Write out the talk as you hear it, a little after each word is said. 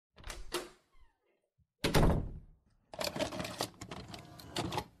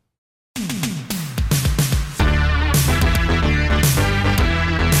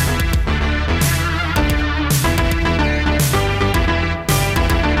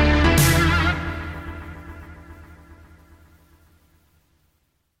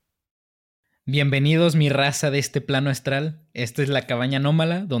Bienvenidos mi raza de este plano astral. Esta es la Cabaña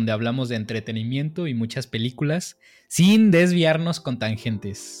Anómala, donde hablamos de entretenimiento y muchas películas, sin desviarnos con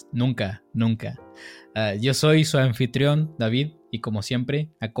tangentes. Nunca, nunca. Yo soy su anfitrión, David, y como siempre,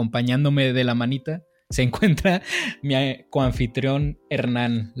 acompañándome de la manita, se encuentra mi coanfitrión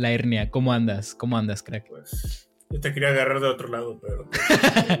Hernán, la hernia. ¿Cómo andas? ¿Cómo andas, crack? Pues yo te quería agarrar de otro lado, pero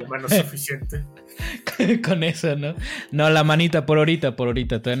la mano es suficiente. Con eso, ¿no? No, la manita por ahorita.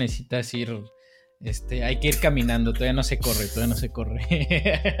 Todavía necesitas ir... hay que ir caminando, todavía no se corre.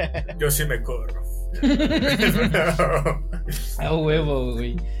 Yo sí me corro. A huevo,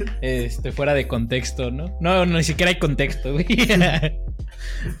 güey. Fuera de contexto, ¿no? No, ni siquiera hay contexto, güey.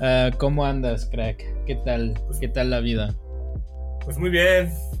 ¿Cómo andas, crack? ¿Qué tal la vida? Pues muy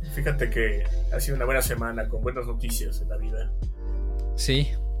bien. Fíjate que ha sido una buena semana con buenas noticias en la vida. Sí.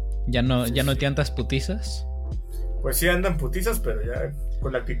 ¿Ya no te andas putizas? Pues sí andan putizas, pero ya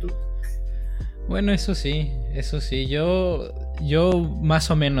con la actitud. Bueno, eso sí, yo más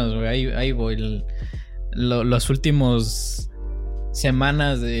o menos, güey, ahí voy. Los últimos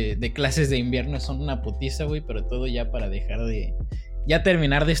semanas de clases de invierno son una putiza, güey, pero todo ya para dejar de... Ya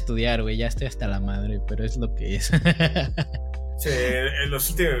terminar de estudiar, güey, ya estoy hasta la madre, pero es lo que es. Sí, los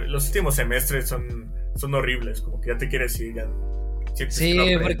últimos semestres son horribles, como que ya te quieres ir, ya... Sí,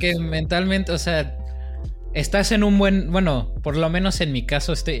 porque mentalmente, o sea... Estás en un buen... Bueno, por lo menos en mi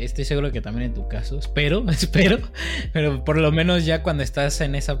caso, estoy seguro que también en tu caso. Espero. Pero por lo menos ya cuando estás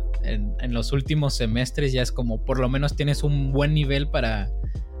en los últimos semestres, ya es como... Por lo menos tienes un buen nivel para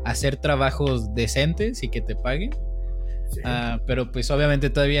hacer trabajos decentes y que te paguen. Sí. Pero pues obviamente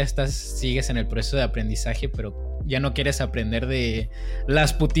todavía sigues en el proceso de aprendizaje, pero ya no quieres aprender de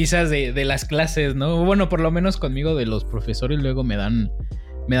las putizas de las clases, ¿no? Bueno, por lo menos conmigo de los profesores luego me dan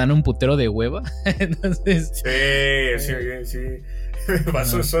un putero de hueva. Entonces... Sí. Me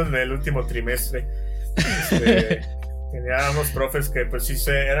pasó eso en el último trimestre. Teníamos profes que pues sí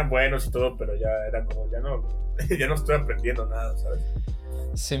eran buenos y todo, pero ya era como, ya no estoy aprendiendo nada, ¿sabes?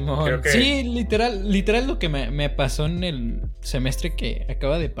 Simón. Sí, literal lo que me pasó en el semestre que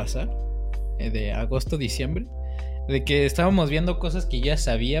acaba de pasar, de agosto-diciembre. De que estábamos viendo cosas que ya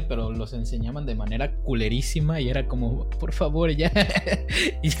sabía, pero los enseñaban de manera culerísima y era como, por favor, ya.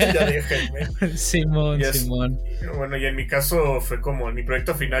 Ya déjenme. Simón. Bueno, y en mi caso fue como, en mi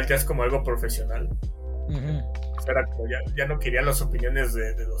proyecto final ya es como algo profesional. Uh-huh. O sea, era como, ya no quería las opiniones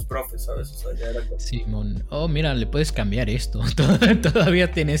de los profes, ¿sabes? O sea, ya era como... Simón, mira, le puedes cambiar esto.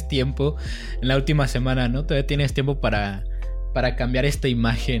 Todavía tienes tiempo en la última semana, ¿no? Todavía tienes tiempo para cambiar esta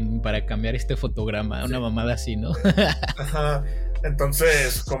imagen, para cambiar este fotograma, sí. Una mamada así, ¿no? Ajá.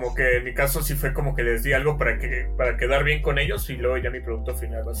 Entonces, como que en mi caso sí fue como que les di algo para quedar bien con ellos y luego ya mi producto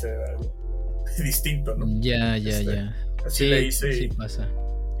final va a ser algo distinto, ¿no? Ya. Así sí, le hice sí pasa.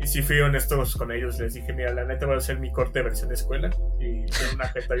 Y sí fui honestos con ellos, les dije, mira, la neta voy a hacer mi corte versión escuela y tengo una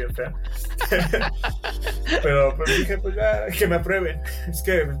jeta bien fea. Pero pues dije, pues ya, que me aprueben. Es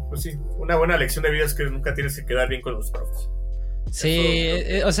que, pues sí, una buena lección de vida es que nunca tienes que quedar bien con los profes. Sí,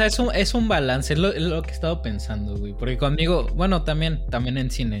 o sea, es un balance, es lo que he estado pensando, güey. Porque conmigo, bueno, también en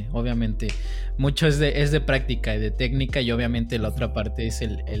cine, obviamente. Mucho es de práctica y de técnica, y obviamente la otra parte es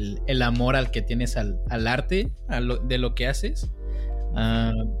el amor al que tienes al arte, de lo que haces.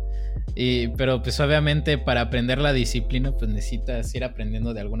 Pero pues obviamente para aprender la disciplina, pues necesitas ir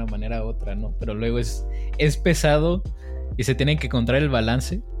aprendiendo de alguna manera u otra, ¿no? Pero luego es pesado y se tiene que encontrar el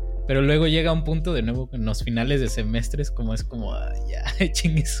balance. Pero luego llega un punto de nuevo en los finales de semestres como ya,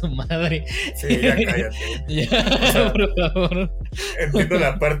 chingue su madre. Sí, ya cállate. Ya, o sea, por favor. Entiendo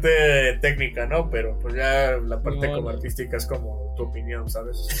la parte técnica, ¿no? Pero pues ya la parte como artística es como tu opinión,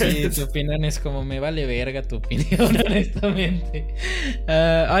 ¿sabes? Sí, tu opinión es como, me vale verga tu opinión, honestamente.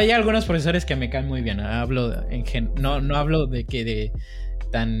 Hay algunos profesores que me caen muy bien. No hablo de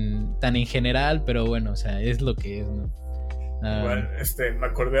tan en general, pero bueno, o sea, es lo que es, ¿no? Igual, me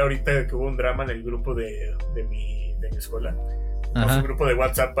acordé ahorita de que hubo un drama en el grupo de mi escuela. Es un grupo de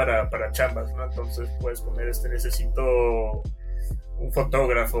WhatsApp para chambas, ¿no? Entonces puedes poner, necesito un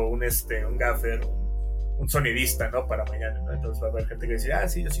fotógrafo, un gaffer, un sonidista, ¿no? Para mañana, ¿no? Entonces va a haber gente que dice,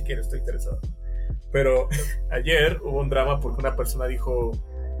 sí, yo sí quiero, estoy interesado. Pero ayer hubo un drama porque una persona dijo,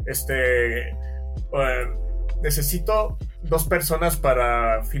 necesito 2 personas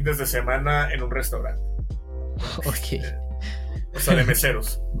para fines de semana en un restaurante. Ok. O sea, de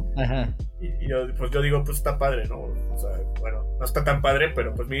meseros. Ajá. Y yo digo, pues está padre, ¿no? O sea, bueno, no está tan padre,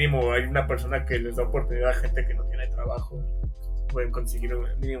 pero pues mínimo hay una persona que les da oportunidad a gente que no tiene trabajo. Pueden conseguir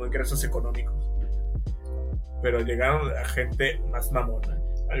mínimo ingresos económicos. Pero llegaron a gente más mamona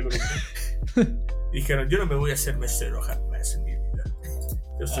al grupo. Dijeron, yo no me voy a hacer mesero jamás en mi vida.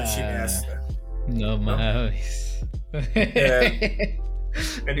 Yo soy cineasta. No mames.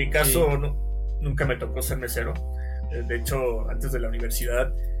 En mi caso, nunca me tocó ser mesero. De hecho, antes de la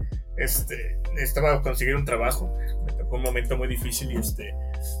universidad, estaba conseguir un trabajo. Me tocó un momento muy difícil y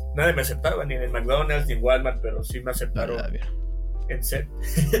nadie me aceptaba, ni en el McDonald's ni en Walmart, pero sí me aceptaron en set.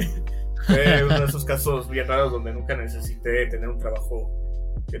 Fue uno de esos casos bien raros donde nunca necesité tener un trabajo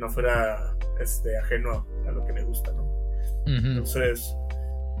que no fuera ajeno a lo que me gusta, ¿no? Uh-huh. Entonces,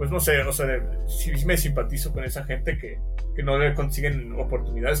 pues no sé, o sea, sí me simpatizo con esa gente que no le consiguen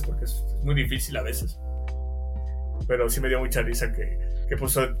oportunidades porque es muy difícil a veces. Pero sí me dio mucha risa que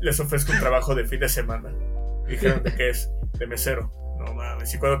pues les ofrezco un trabajo de fin de semana. Y dijeron, ¿de qué es? De mesero. No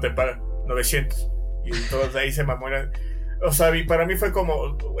mames, ¿y cuándo te pagan? 900. Y todos de ahí se mamonan. O sea, y para mí fue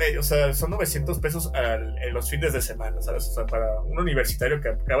como, güey, o sea, son 900 pesos en los fines de semana, ¿sabes? O sea, para un universitario que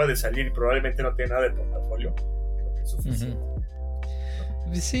acaba de salir y probablemente no tiene nada de portafolio, creo que es suficiente.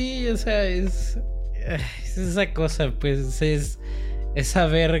 Uh-huh. Sí, o sea, es esa cosa, pues es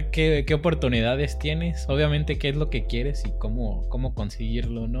saber qué oportunidades tienes, obviamente qué es lo que quieres y cómo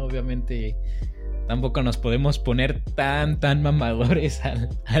conseguirlo, ¿no? Obviamente tampoco nos podemos poner tan mamadores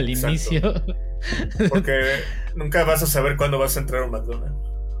al inicio. Porque nunca vas a saber cuándo vas a entrar a un McDonald's.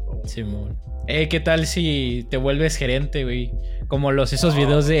 Simón. ¿Qué tal si te vuelves gerente, güey? Como esos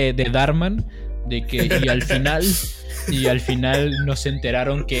videos de Darman, de que y al final nos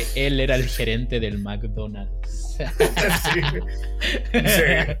enteraron que él era el gerente del McDonald's.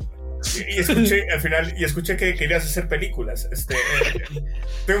 Sí. Y escuché que querías hacer películas.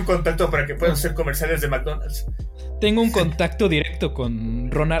 Tengo un contacto para que puedas hacer comerciales de McDonald's. Tengo un contacto directo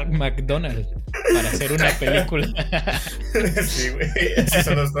con Ronald McDonald para hacer una película. Sí, güey. Esos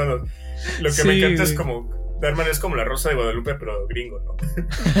son los todos. Lo que me encanta es como Darman es como la Rosa de Guadalupe, pero gringo, ¿no?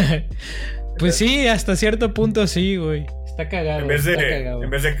 Pues sí, hasta cierto punto sí, güey. Está cagado. En vez de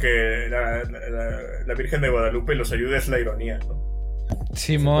que la Virgen de Guadalupe los ayude, es la ironía, ¿no?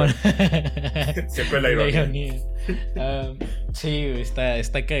 Simón. Siempre la ironía. Sí,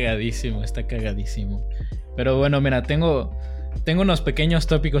 está cagadísimo. Pero bueno, mira, tengo unos pequeños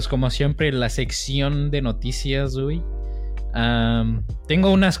tópicos, como siempre, en la sección de noticias, güey.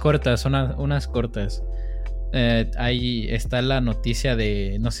 Tengo unas cortas. Ahí está la noticia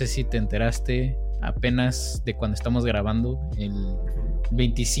de, no sé si te enteraste apenas de cuando estamos grabando, el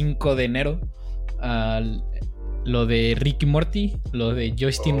 25 de enero, lo de Rick y Morty, lo de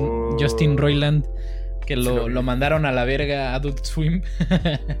Justin Roiland, que lo mandaron a la verga Adult Swim.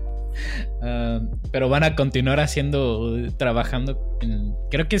 Pero van a continuar trabajando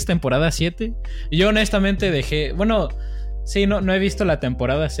creo que es temporada 7. Yo honestamente dejé, bueno, sí, no he visto la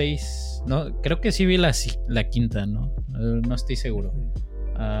temporada 6, ¿no? Creo que sí vi la quinta, ¿no? No estoy seguro.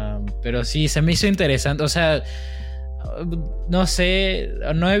 Pero sí, se me hizo interesante. O sea, no sé,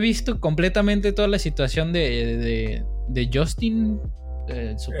 no he visto completamente toda la situación de Justin.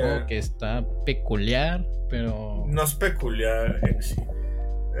 Supongo que está peculiar, pero... No es peculiar en sí.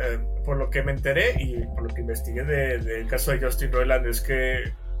 Por lo que me enteré y por lo que investigué del caso de Justin Roiland, es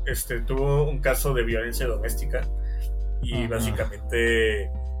que tuvo un caso de violencia doméstica y básicamente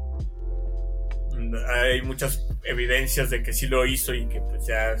hay muchas evidencias de que sí lo hizo y que pues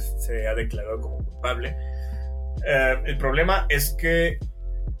ya se ha declarado como culpable. El problema es que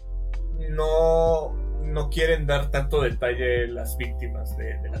no quieren dar tanto detalle las víctimas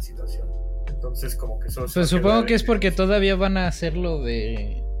de la situación. Entonces como que eso... Pues supongo que es porque todavía van a hacerlo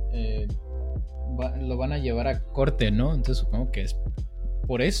lo van a llevar a corte, ¿no? Entonces supongo que es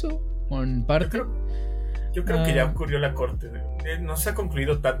por eso, o en parte. Yo creo que ya ocurrió la corte. No se ha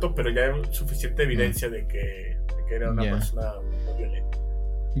concluido tanto, pero ya hay suficiente evidencia de que era una persona muy violenta.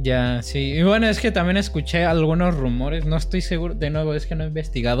 Ya, sí. Y bueno, es que también escuché algunos rumores. No estoy seguro. De nuevo, es que no he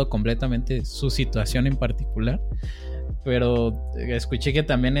investigado completamente su situación en particular. Pero escuché que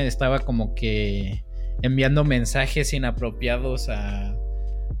también estaba como que enviando mensajes inapropiados a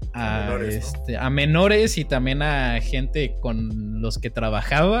menores, ¿no? A menores y también a gente con los que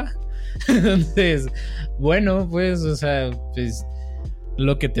trabajaba. Entonces, bueno, pues, o sea, pues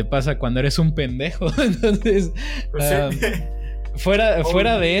lo que te pasa cuando eres un pendejo. Entonces,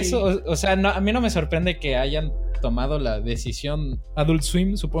 fuera de eso, o sea, a mí no me sorprende que hayan tomado la decisión. Adult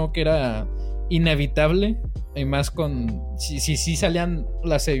Swim, supongo que era inevitable, y más con si salían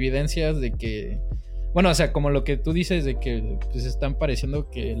las evidencias de que, bueno, o sea, como lo que tú dices de que pues están pareciendo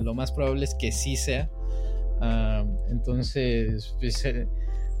que lo más probable es que sí sea. Entonces pues,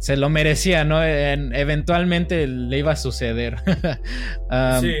 se lo merecía, ¿no? Eventualmente le iba a suceder.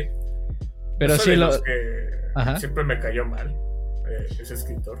 Sí. Pero sí siempre me cayó mal ese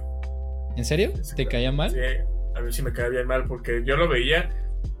escritor. ¿En serio? ¿Te caía mal? Sí, a mí sí me caía bien mal porque yo lo veía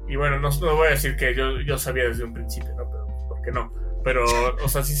Y bueno, no voy a decir que yo sabía desde un principio, ¿no? Pero, ¿por qué no? Pero, o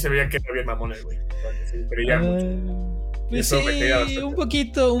sea, sí se veía que era bien mamón el güey. Sí, pero ya mucho. Pues sí, un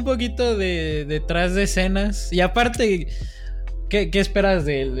poquito de detrás de escenas. Y aparte, ¿qué esperas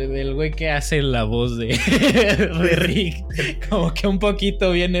del güey que hace la voz de Rick? Como que un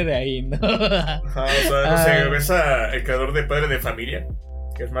poquito viene de ahí, ¿no? Ajá, o sea, no sé, ves el creador de Padre de Familia,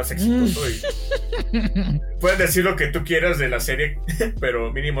 que es más exitoso y puedes decir lo que tú quieras de la serie,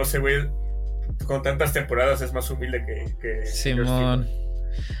 pero mínimo ese güey con tantas temporadas es más humilde que Simón.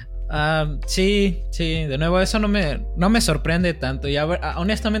 Sí, de nuevo, eso no me sorprende tanto. Y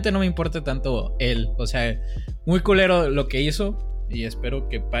honestamente no me importa tanto él. O sea, muy culero lo que hizo. Y espero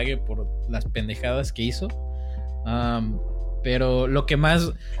que pague por las pendejadas que hizo. Pero lo que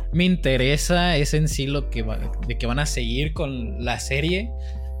más me interesa es en sí de que van a seguir con la serie.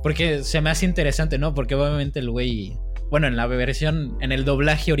 Porque se me hace interesante, ¿no? Porque obviamente el güey, bueno, en la versión, en el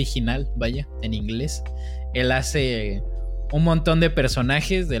doblaje original, vaya, en inglés, él hace un montón de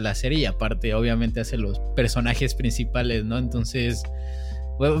personajes de la serie y aparte obviamente hace los personajes principales, ¿no? Entonces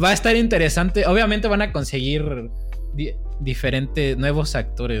va a estar interesante. Obviamente van a conseguir diferentes nuevos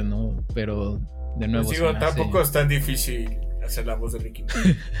actores, ¿no? Pero de nuevo pues digo, tampoco es tan difícil hacer la voz de Ricky.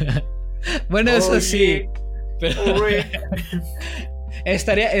 Bueno, eso sí, pero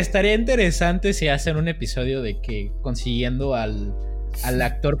estaría interesante si hacen un episodio de que consiguiendo al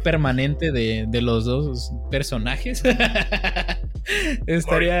actor permanente de los dos personajes.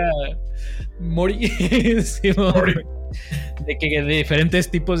 Estaría Mori. Sí, Mori. De que de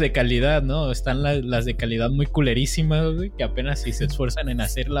diferentes tipos de calidad, ¿no? Están las de calidad muy culerísimas, güey, que apenas si se esfuerzan en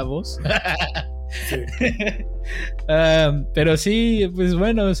hacer la voz. Sí. Pero sí, pues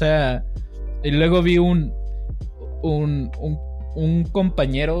bueno, o sea, y luego vi un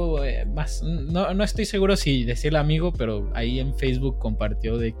compañero más, no estoy seguro si decirle amigo, pero ahí en Facebook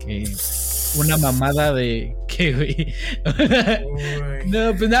compartió de que una mamada de que, güey.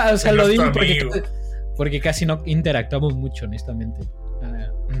 No, pues nada, o sea, lo digo porque casi no interactuamos mucho, honestamente.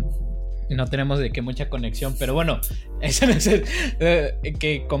 No tenemos de que mucha conexión, pero bueno, eso no es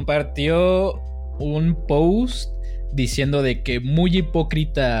que compartió un post diciendo de que muy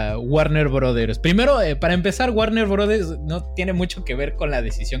hipócrita Warner Brothers. Primero, para empezar, Warner Brothers no tiene mucho que ver con la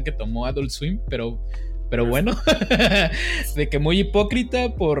decisión que tomó Adult Swim, pero bueno, de que muy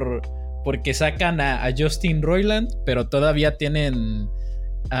hipócrita porque sacan a Justin Roiland, pero todavía tienen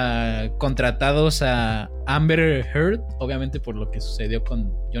contratados a Amber Heard, obviamente por lo que sucedió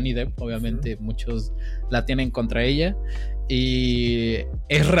con Johnny Depp, obviamente muchos la tienen contra ella. Y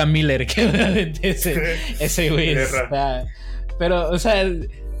Ezra Miller, que obviamente ese güey está. Pero, o sea,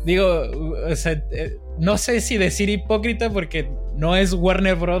 digo, o sea, no sé si decir hipócrita porque no es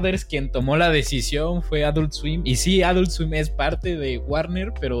Warner Brothers quien tomó la decisión, fue Adult Swim. Y sí, Adult Swim es parte de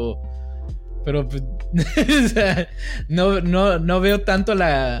Warner, pero o sea, no veo tanto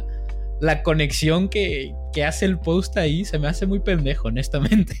la conexión que hace el post ahí. Se me hace muy pendejo,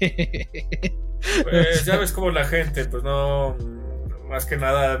 honestamente. Pues ya ves como la gente, pues no, más que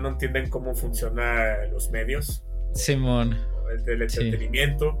nada no entienden cómo funcionan los medios. Simón. El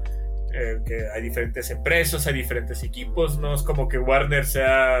entretenimiento, que hay diferentes empresas, hay diferentes equipos, no es como que Warner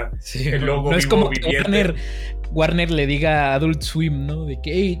sea el logo. No es como que Warner le diga a Adult Swim, ¿no? De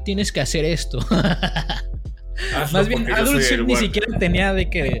que, hey, tienes que hacer esto. Más bien, Adult Swim ni siquiera tenía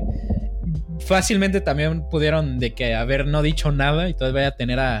de que. Fácilmente también pudieron de que haber no dicho nada y todavía a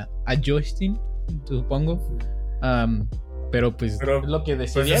tener a Justin, supongo. Pero pues es lo que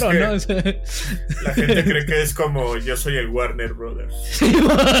decidieron, pues es que ¿no? La gente cree que es como yo soy el Warner Brothers.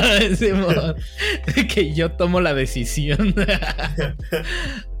 Simón. Que yo tomo la decisión.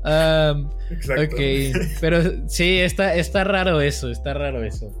 Exacto. Ok, pero sí, está raro eso,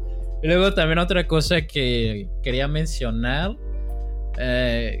 Y luego también otra cosa que quería mencionar,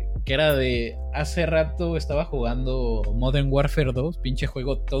 que era de hace rato estaba jugando Modern Warfare 2, pinche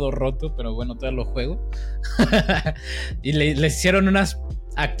juego todo roto, pero bueno, todavía lo juego. Y le hicieron unas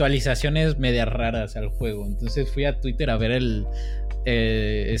actualizaciones medias raras al juego. Entonces fui a Twitter a ver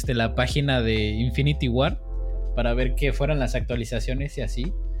la página de Infinity Ward para ver qué fueron las actualizaciones y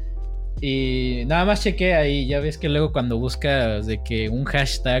así. Y nada más chequé ahí, ya ves que luego cuando buscas de que un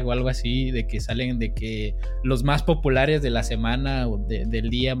hashtag o algo así, de que salen de que los más populares de la semana o del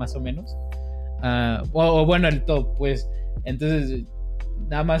día más o menos, o bueno, el top, pues. Entonces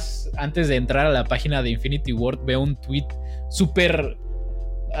nada más antes de entrar a la página de Infinity Ward veo un tweet súper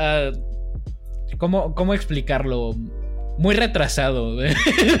 ¿cómo explicarlo? Muy retrasado,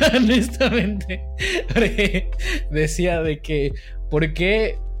 honestamente. Decía de que ¿por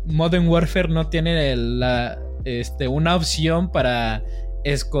qué Modern Warfare no tiene una opción para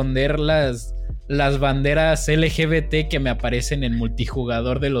esconder las banderas LGBT que me aparecen en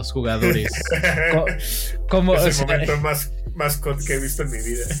multijugador de los jugadores. Como, es el momento más que he visto en mi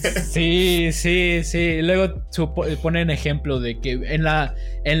vida. Sí. Luego ponen ejemplo de que en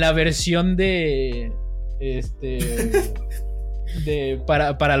la versión de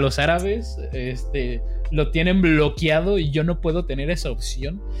para los árabes, lo tienen bloqueado y yo no puedo tener esa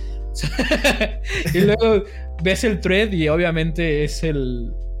opción. Y luego ves el thread y obviamente es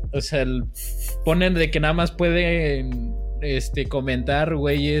ponen de que nada más pueden comentar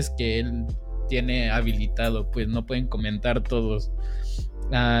güeyes que él tiene habilitado, pues no pueden comentar todos.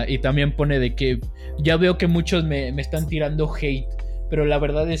 Y también pone de que ya veo que muchos me están tirando hate, pero la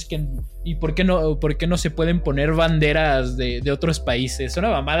verdad es que ¿y por qué no se pueden poner banderas de otros países? Una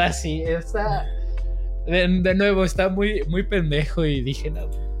mamada así, está de nuevo, está muy, muy pendejo. Y dije, no,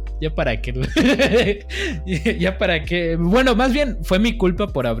 ya para qué. Ya para qué. Bueno, más bien fue mi culpa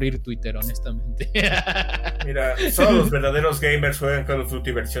por abrir Twitter, honestamente. Mira, solo los verdaderos gamers juegan Call of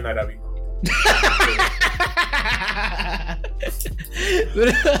Duty versión arábico.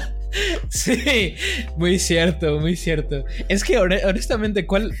 Sí, muy cierto. Es que honestamente,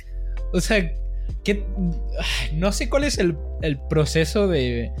 no sé cuál es el proceso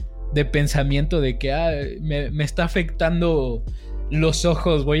de pensamiento de que me está afectando los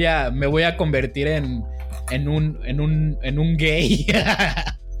ojos, me voy a convertir en un gay.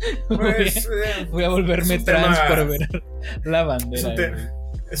 Voy a volverme trans por ver la bandera.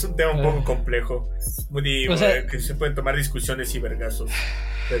 Es un tema un poco complejo, que se pueden tomar discusiones y vergazos.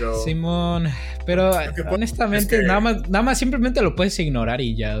 Pero Simón, pero honestamente es que nada más simplemente lo puedes ignorar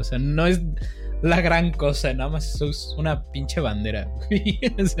y ya, o sea, no es la gran cosa, nada más es una pinche bandera.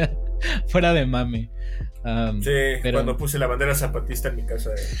 O sea, fuera de mame. Sí, pero cuando puse la bandera zapatista en mi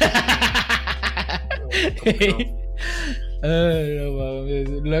casa.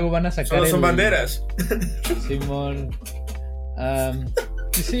 Luego van a sacar. Solo son banderas. Simón.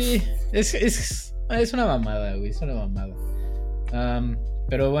 Sí, es una mamada, güey. Es una mamada.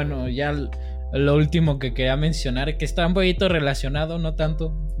 Pero bueno, ya lo último que quería mencionar, que está un poquito relacionado, no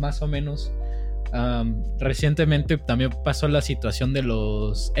tanto, más o menos. Recientemente también pasó la situación de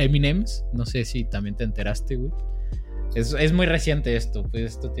los Eminems. No sé si también te enteraste, güey. Es muy reciente esto. Pues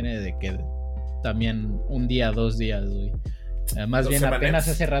esto tiene de que también 1 día, 2 días, güey. Más bien apenas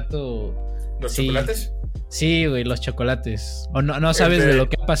hace rato. ¿Los chocolates? Sí, güey, los chocolates. ¿O no sabes de lo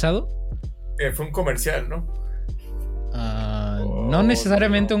que ha pasado? Fue un comercial, ¿no? No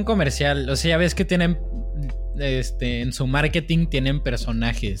necesariamente un comercial. O sea, ya ves que tienen en su marketing tienen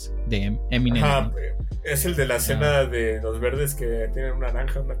personajes de Eminem. Ajá, es el de la cena de los verdes que tienen una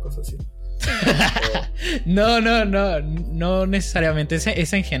naranja, una cosa así. No necesariamente.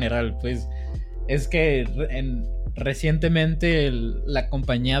 Es en general, pues. Es que recientemente la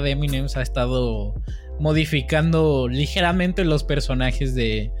compañía de Eminem ha estado modificando ligeramente los personajes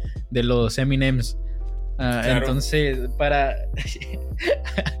de los Eminems. Claro. Entonces,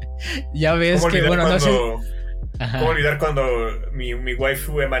 ya ves que, bueno, no sé. ¿Cómo olvidar cuando mi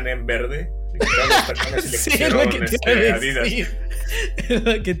waifu Eminem verde? Sí, es lo que te iba a decir. Es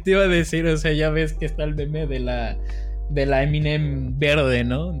lo que te iba a decir. O sea, ya ves que está el meme de la Eminem verde,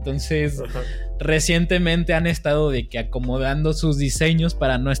 ¿no? Entonces, recientemente han estado de que acomodando sus diseños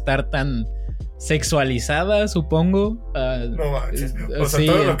para no estar tan sexualizada, supongo. No manches. O sea, sí,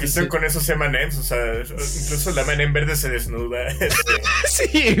 todo lo que hicieron con esos M&M's, o sea, incluso la M&M verde se desnuda.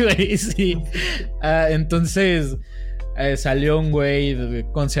 Sí, güey, sí. Entonces salió un güey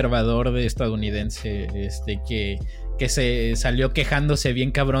conservador de estadounidense, que se salió quejándose bien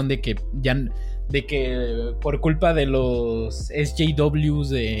cabrón de que por culpa de los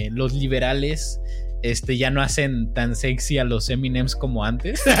SJWs, de los liberales, ya no hacen tan sexy a los Eminems como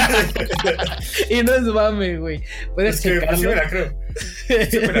antes. Y no es mame, güey. Puedes checarlo. Sí me la creo.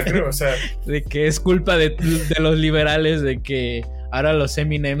 Sí me la creo, o sea. De que es culpa de los liberales, de que ahora los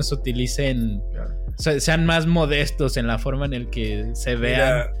Eminems utilicen, sean más modestos en la forma en el que se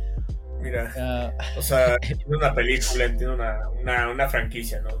vean. Mira, o sea, entiendo una película, entiendo una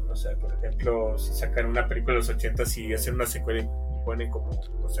franquicia, ¿no? O sea, por ejemplo, si sacan una película de los 80s y hacen una secuela y ponen como,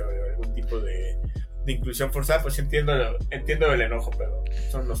 no sé, algún tipo de inclusión forzada, pues entiendo el enojo, pero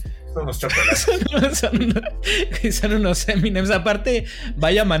son unos chocolates. son unos Eminems. Aparte,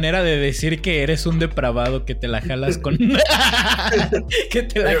 vaya manera de decir que eres un depravado, que te la jalas con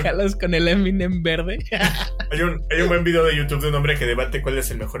jalas con el Eminem verde. Hay un buen video de YouTube de un hombre que debate cuál es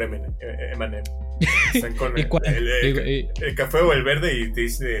el mejor Eminem. Están con el café o el verde y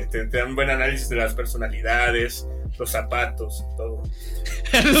te dan un buen análisis de las personalidades, los zapatos, todo.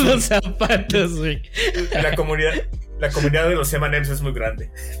 Los zapatos, güey. La La comunidad de los M&M's es muy grande.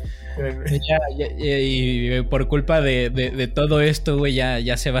 Y por culpa de todo esto, güey,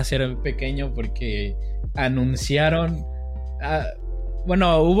 ya se va a hacer pequeño porque anunciaron...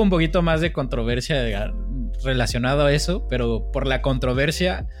 bueno, hubo un poquito más de controversia relacionado a eso, pero por la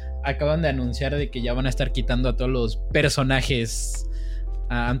controversia acaban de anunciar de que ya van a estar quitando a todos los personajes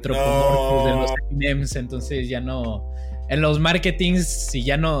antropomorfos de los M&M's, entonces ya no... En los marketings, si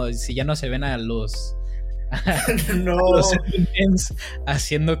ya no se ven a los... No. Los M&M's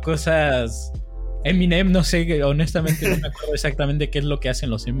haciendo cosas... Eminem, no sé, honestamente no me acuerdo exactamente qué es lo que hacen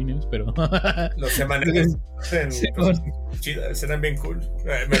los Eminems, pero... Los M&M's hacen cosas chidas, eran bien cool.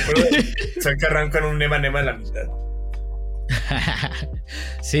 Me acuerdo que arrancan un M&M a la mitad.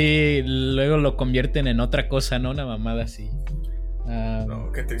 Sí, luego lo convierten en otra cosa, ¿no? Una mamada así.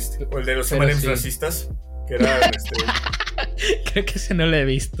 No, qué triste. O el de los M&M's racistas, que era... Creo que ese no lo he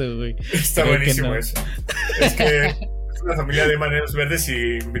visto, güey. Está Creo buenísimo no. eso. Es que es una familia de M&M's verdes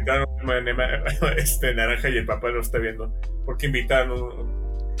y invitaron un M&M naranja y el papá lo está viendo. Porque invitaron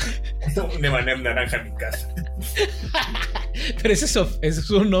un M&M naranja a mi casa. Pero eso es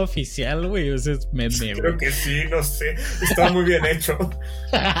un oficial, güey. O sea, es meme, creo que sí, no sé. Está muy bien hecho.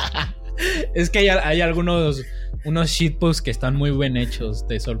 Es que hay unos shitposts que están muy bien hechos.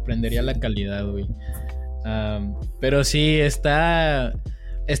 Te sorprendería la calidad, güey. Pero sí, está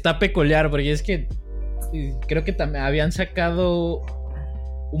peculiar, porque es que creo que también habían sacado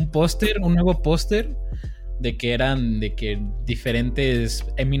un nuevo póster de que diferentes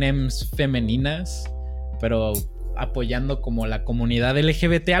Eminems femeninas, pero apoyando como la comunidad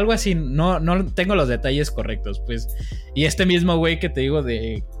LGBT, algo así. No tengo los detalles correctos, pues. Y este mismo güey que te digo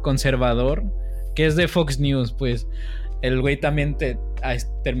de conservador, que es de Fox News, pues el güey también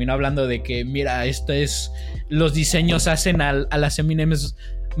terminó hablando de que, mira, los diseños hacen a las Eminems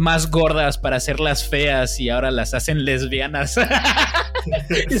más gordas para hacerlas feas y ahora las hacen lesbianas.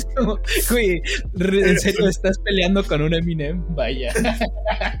 Es como, güey, ¿en serio estás peleando con un Eminem? Vaya.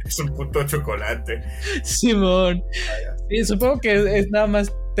 Es un puto chocolate. Simón. Sí, supongo que es nada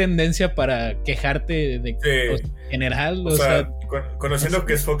más tendencia para quejarte de cosas en general. O sea, conociendo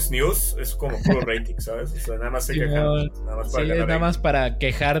que es Fox News, es como puro rating, ¿sabes? O sea, nada más se quejan. Nada más para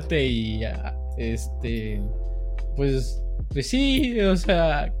quejarte y pues sí, o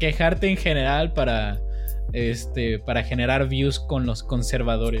sea, quejarte en general para generar views con los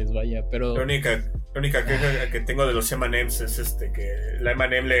conservadores, vaya, pero... La única queja que tengo de los M&M's es que la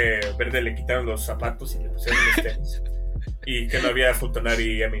M&M verde le quitaron los zapatos y le pusieron los tenis. Y que no había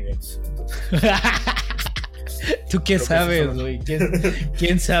Futonari y M&M's. ¿Tú qué sabes, güey?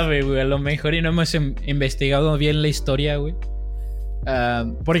 ¿Quién sabe, güey? A lo mejor y no hemos investigado bien la historia, güey.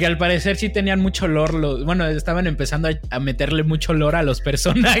 Porque al parecer sí tenían mucho lore. Bueno, estaban empezando a meterle mucho lore a los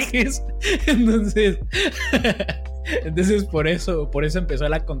personajes. Entonces por eso empezó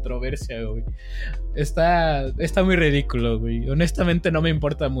la controversia, güey. Está muy ridículo, güey. Honestamente no me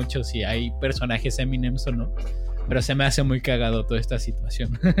importa mucho si hay personajes Eminems o no, pero se me hace muy cagado toda esta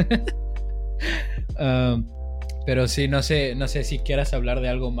situación. Pero sí, no sé si quieras hablar de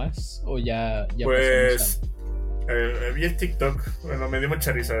algo más o ya pues vi el TikTok. Bueno, me dio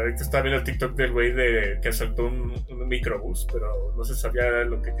mucha risa. Ahorita estaba viendo el TikTok del güey que asaltó un microbús, pero no se sabía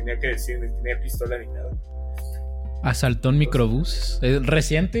lo que tenía que decir, ni tenía pistola ni nada. ¿Asaltó un microbús? ¿Es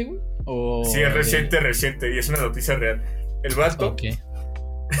reciente, güey? Sí, es reciente y es una noticia real. El vato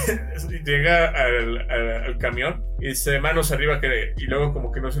llega al camión y dice manos arriba, y luego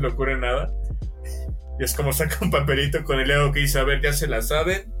como que no se le ocurre nada. Y es como saca un papelito con el dedo que dice, a ver, ya se la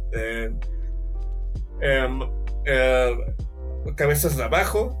saben. Cabezas de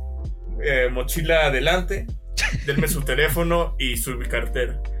abajo, mochila adelante, denme su teléfono y su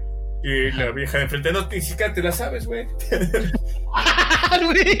cartera. Y la vieja de enfrente, no, ni siquiera te la sabes, güey.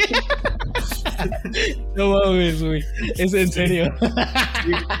 No mames, güey. Es en serio.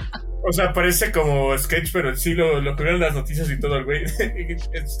 Sí. O sea, parece como sketch, pero sí lo que vieron las noticias y todo el güey.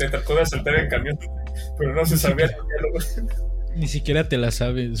 Se trató de asaltar el camión, pero no se sabía el diálogo. Ni siquiera te la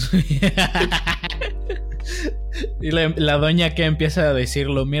sabes. Y la doña que empieza a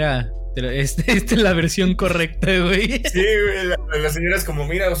decirlo, mira, esta es la versión correcta, güey. Sí, güey, la señora es como,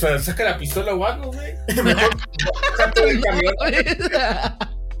 mira, o sea, saca la pistola o algo, güey. Mejor saca todo el camión.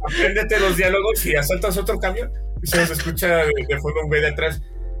 Apréndete los diálogos y asaltas otro camión. Y se nos escucha de fondo un güey de atrás.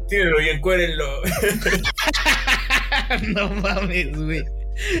 Tírelo y encuérenlo. No mames, güey.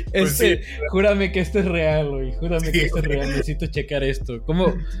 Pues sí. Júrame que esto es real, güey. Júrame que esto es real. Necesito checar esto.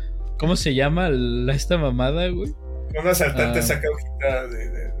 ¿Cómo se llama esta mamada, güey? Un asaltante saca hojita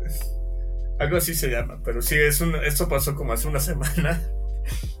de algo así se llama. Pero sí, esto pasó como hace una semana.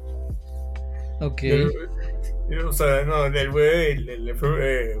 Ok. O sea, no, el güey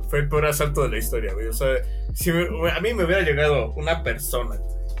fue el peor asalto de la historia, güey. O sea, si a mí me hubiera llegado una persona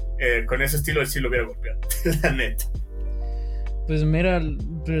con ese estilo, sí lo hubiera golpeado, la neta. Pues mira,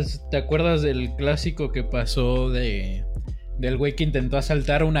 pues, ¿te acuerdas del clásico que pasó del güey que intentó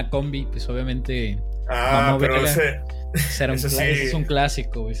asaltar una combi? Pues obviamente... pero ese es un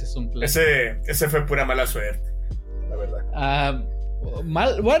clásico, ese es un clásico. Ese fue pura mala suerte, la verdad.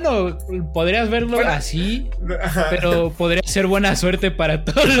 Bueno, podrías verlo así, pero podría ser buena suerte para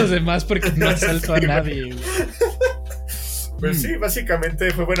todos los demás porque no asaltó a nadie, güey. Pues sí, básicamente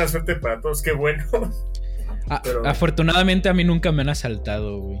fue buena suerte para todos, qué bueno. Pero... Afortunadamente a mí nunca me han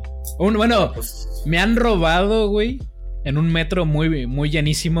asaltado, güey. Bueno, pues... me han robado, güey, en un metro muy, muy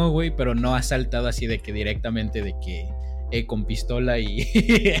llenísimo, güey, pero no asaltado así de que directamente de que con pistola y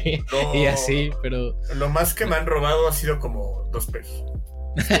así, pero... Lo más que me han robado ha sido como 2 pesos.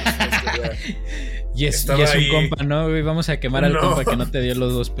 y es un compa, ¿no, güey? Vamos a quemar al compa que no te dio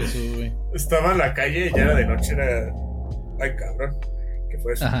los 2 pesos, güey. Estaba en la calle, ya era de noche, era... Ay, cabrón, ¿qué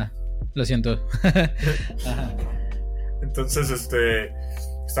fue eso? Ajá, lo siento. Ajá. Entonces,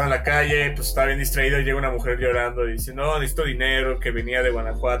 estaba en la calle, pues estaba bien distraído y llega una mujer llorando y dice, no, necesito dinero, que venía de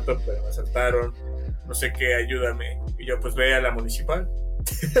Guanajuato, pero me asaltaron, no sé qué, ayúdame. Y yo, pues ve a la municipal.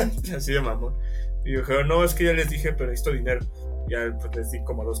 Así de mamón. Y yo dije, no, es que ya les dije, pero necesito dinero. Ya pues les di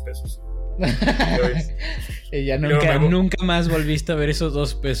como 2 pesos. Y ya nunca más volviste a ver esos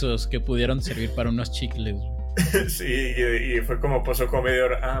 2 pesos que pudieron servir para unos chicles. Sí, y fue como pasó como media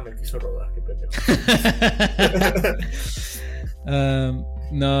hora. Me quiso robar, qué pendejo.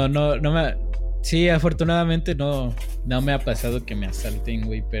 No me... Sí, afortunadamente no me ha pasado que me asalten,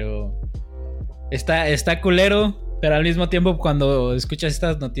 güey, pero está culero, pero al mismo tiempo cuando escuchas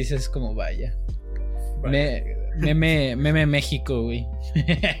estas noticias es como vaya. Meme México, güey.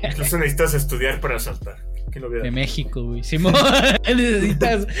 Incluso necesitas estudiar para asaltar. De México, güey. Simón,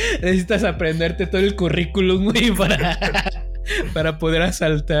 necesitas aprenderte todo el currículum, güey, para poder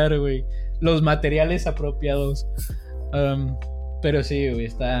asaltar, güey. Los materiales apropiados. Pero sí, güey,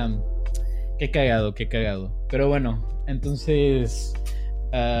 está... Qué cagado. Pero bueno, entonces...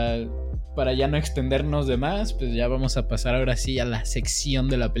 para ya no extendernos de más, pues ya vamos a pasar ahora sí a la sección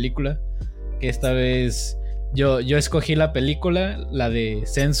de la película. Que esta vez yo escogí la película, la de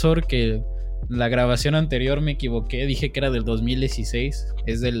Censor, que la grabación anterior me equivoqué, dije que era del 2016,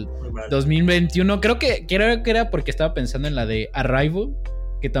 es del 2021. Creo que era porque estaba pensando en la de Arrival,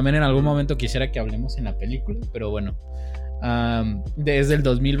 que también en algún momento quisiera que hablemos en la película, pero bueno. Es del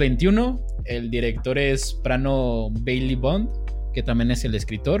 2021, el director es Prano Bailey Bond, que también es el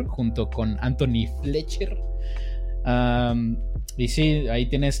escritor, junto con Anthony Fletcher. Y sí, ahí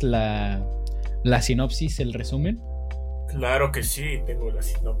tienes la sinopsis, el resumen. Claro que sí, tengo la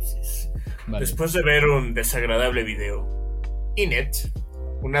sinopsis. Vale. Después de ver un desagradable video, Inet,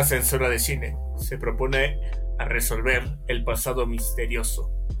 una censora de cine, se propone a resolver el pasado misterioso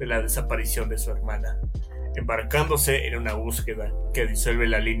de la desaparición de su hermana, embarcándose en una búsqueda que disuelve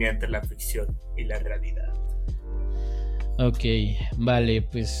la línea entre la ficción y la realidad. Ok, vale,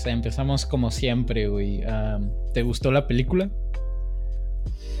 pues empezamos como siempre, güey. ¿Te gustó la película?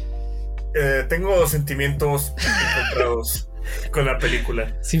 Tengo sentimientos encontrados con la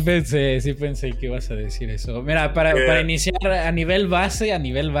película. Sí pensé que ibas a decir eso. Mira, para iniciar a nivel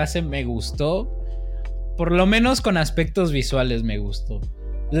base me gustó. Por lo menos con aspectos visuales me gustó.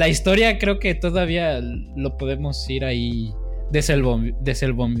 La historia creo que todavía lo podemos ir ahí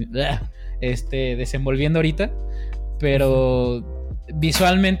desenvolviendo ahorita. Pero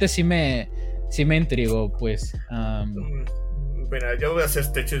visualmente sí me intrigó, pues. Bueno, yo voy a hacer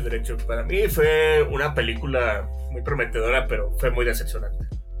este hecho y derecho. Para mí fue una película muy prometedora, pero fue muy decepcionante.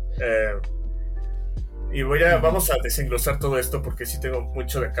 Y vamos a desenglosar todo esto porque sí tengo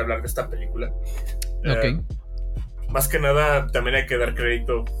mucho de qué hablar de esta película. Ok. Más que nada, también hay que dar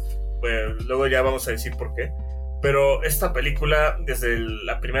crédito. Luego ya vamos a decir por qué. Pero esta película, desde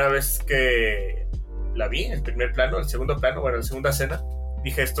la primera vez que la vi, el primer plano, el segundo plano, la segunda escena,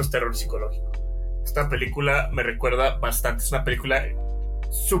 dije, esto es terror psicológico. Esta película me recuerda bastante. Es una película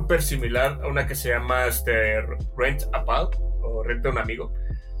súper similar a una que se llama Rent a Pal o Renta a un amigo.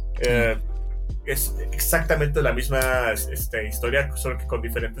 Es exactamente la misma historia, solo que con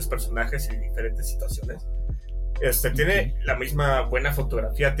diferentes personajes y diferentes situaciones. Tiene la misma buena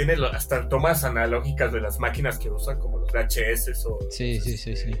fotografía, tiene hasta tomas analógicas de las máquinas que usan, como los VHS o, sí.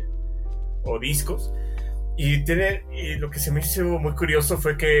 o discos. Y lo que se me hizo muy curioso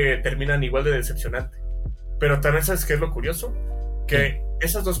fue que terminan igual de decepcionante. Pero también, ¿sabes qué es lo curioso? Que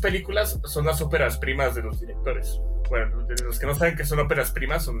esas dos películas son las óperas primas de los directores. bueno, los que no saben que son óperas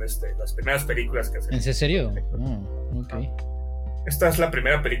primas, son las primeras películas que hacen. ¿En serio? Ok. Esta es la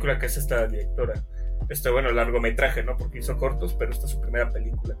primera película que hace esta directora. Bueno, largometraje, ¿no? Porque hizo cortos, pero esta es su primera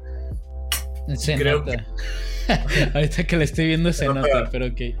película. Se nota. Ahorita que la estoy viendo se nota, pero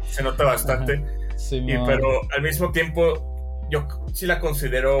ok. Se nota bastante. Pero al mismo tiempo, yo sí la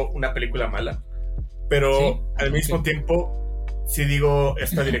considero una película mala. Pero ¿sí? Al mismo tiempo, sí digo,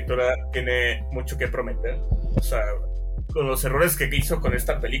 esta directora tiene mucho que prometer. O sea, con los errores que hizo con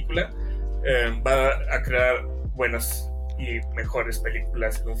esta película, va a crear buenas y mejores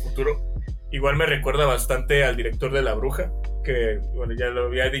películas en un futuro. Igual me recuerda bastante al director de La Bruja, que bueno, ya lo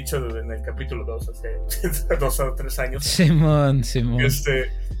había dicho en el capítulo 2 hace 2 o 3 años. Simón.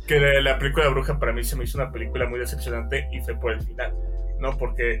 Que la película La Bruja para mí se me hizo una película muy decepcionante y fue por el final, ¿no?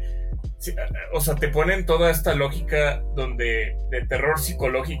 Porque o sea, te ponen toda esta lógica de terror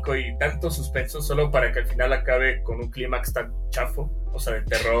psicológico y tanto suspenso solo para que al final acabe con un clímax tan chafo, o sea, de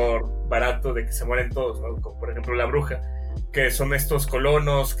terror barato, de que se mueren todos, ¿no? Como por ejemplo La Bruja, que son estos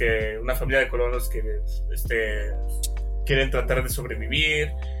colonos, una familia de colonos que quieren tratar de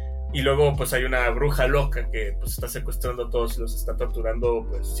sobrevivir, y luego pues hay una bruja loca que pues está secuestrando a todos y los está torturando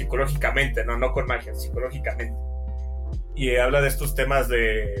pues psicológicamente, no con magia, psicológicamente. Y habla de estos temas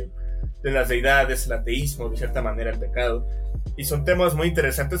de las deidades, el ateísmo, de cierta manera el pecado, y son temas muy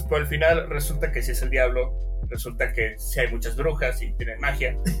interesantes, pero al final resulta que sí es el diablo, resulta que sí hay muchas brujas y tienen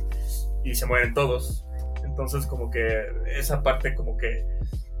magia y se mueren todos. Entonces como que esa parte como que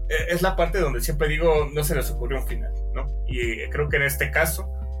es la parte donde siempre digo no se les ocurrió un final, ¿no? Y creo que en este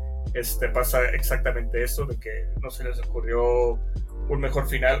caso pasa exactamente eso, de que no se les ocurrió un mejor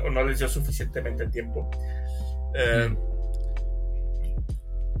final o no les dio suficientemente tiempo.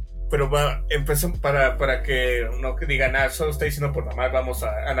 Pero empezó para que no digan nada, solo está diciendo por mamá, vamos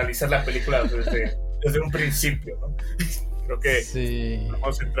a analizar la película desde un principio, ¿no? Creo que sí.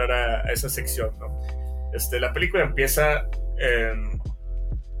 Vamos a entrar a esa sección, ¿no? La película empieza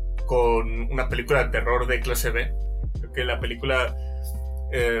con una película de terror de clase B. Creo que la película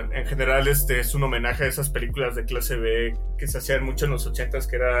en general es un homenaje a esas películas de clase B que se hacían mucho en los 80s,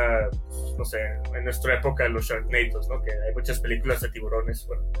 que era, no sé, en nuestra época los Sharknados, ¿no? Que hay muchas películas de tiburones.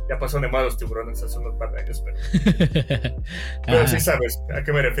 Bueno, ya pasaron de moda los tiburones hace unos par de años, pero sí sabes a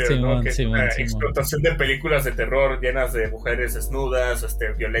qué me refiero, Simón, ¿no? Que es una explotación de películas de terror llenas de mujeres desnudas,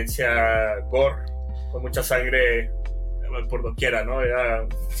 violencia, gore, con mucha sangre por doquiera, ¿no? Era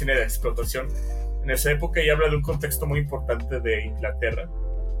cine de explotación en esa época, y habla de un contexto muy importante de Inglaterra,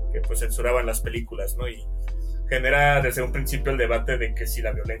 que pues censuraban las películas, ¿no? Y genera desde un principio el debate de que si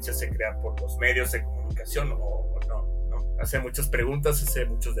la violencia se crea por los medios de comunicación o no. Hace muchas preguntas, hace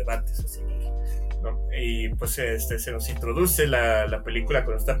muchos debates, así, ¿no? Y pues se nos introduce la película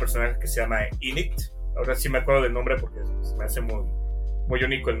con esta personaje que se llama Enid. Ahora sí me acuerdo del nombre porque se me hace muy, muy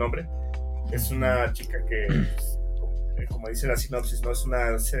único el nombre. Es una chica que, como dice la sinopsis, ¿no? Es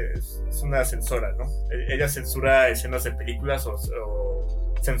una censora, ¿no? Ella censura escenas de películas o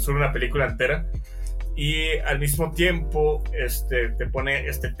censura una película entera, y al mismo tiempo te pone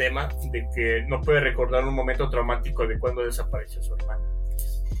este tema de que no puede recordar un momento traumático de cuando desapareció su hermano,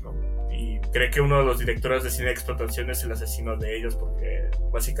 ¿no? Y cree que uno de los directores de cine de explotación es el asesino de ellos, porque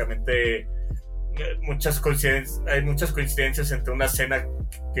básicamente hay muchas coincidencias entre una escena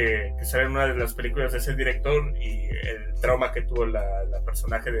que sale en una de las películas de ese director y el trauma que tuvo la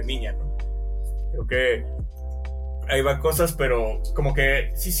personaje de niña, ¿no? Creo que ahí van cosas, pero como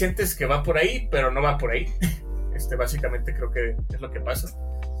que sí sientes que va por ahí, pero no va por ahí. Básicamente creo que es lo que pasa.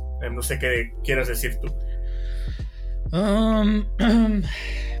 No sé qué quieras decir tú.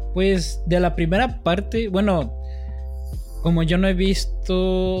 Pues de la primera parte, bueno, como yo no he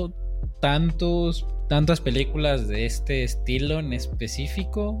visto tantas películas de este estilo en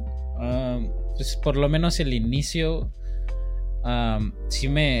específico, pues por lo menos el inicio sí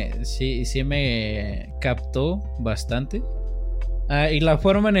me captó bastante, y la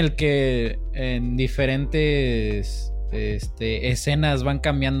forma en el que en diferentes escenas van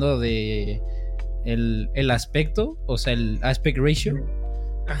cambiando de el aspecto, o sea, el aspect ratio.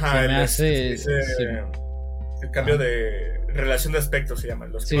 Ajá, el cambio de relación de aspecto se llama.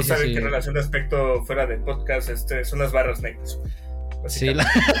 Los que no saben qué relación de aspecto fuera del podcast, son las barras negras. Sí,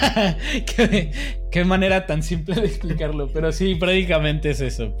 qué manera tan simple de explicarlo, pero sí, prácticamente es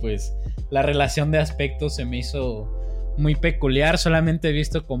eso, pues la relación de aspecto se me hizo muy peculiar. Solamente he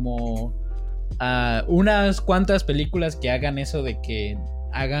visto como unas cuantas películas que hagan eso, de que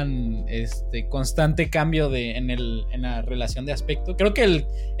hagan constante cambio en la relación de aspecto. Creo que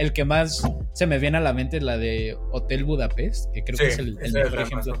el que más se me viene a la mente es la de Hotel Budapest, que creo que es el mejor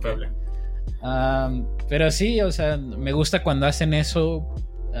ejemplo. Pero sí, o sea, me gusta cuando hacen eso,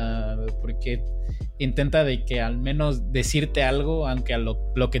 porque intenta de que al menos decirte algo, aunque a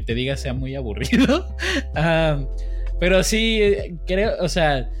lo que te diga sea muy aburrido. Pero sí, creo, o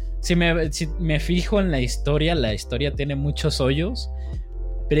sea, si me fijo en la historia tiene muchos hoyos.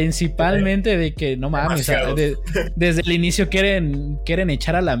 Principalmente de que, no mames, o sea, desde el inicio quieren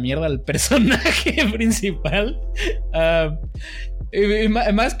echar a la mierda al personaje principal. Y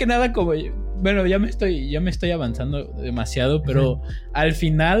más que nada, como, bueno, ya me estoy avanzando demasiado, pero al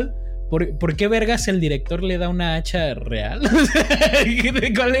final, ¿por qué vergas el director le da una hacha real?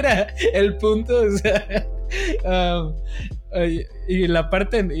 ¿Cuál era el punto? O sea, y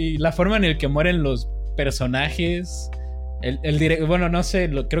la forma en el que mueren los personajes. Bueno, no sé,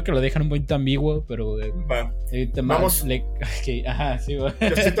 creo que lo dejan un poquito ambiguo, pero vamos. Ajá, sí, va.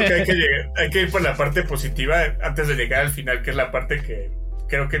 Yo siento que hay que ir por la parte positiva antes de llegar al final, que es la parte que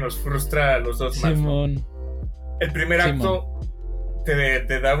creo que nos frustra a los dos más, ¿no? El primer acto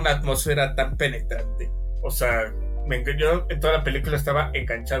te da una atmósfera tan penetrante. O sea, yo en toda la película estaba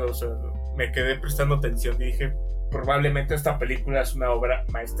enganchado, o sea, me quedé prestando atención y dije, probablemente esta película es una obra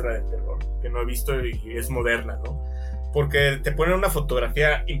maestra de terror que no he visto y es moderna, ¿no? Porque te pone una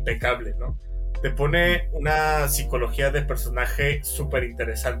fotografía impecable, ¿no? Te pone una psicología de personaje súper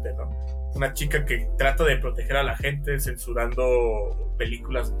interesante, ¿no? Una chica que trata de proteger a la gente censurando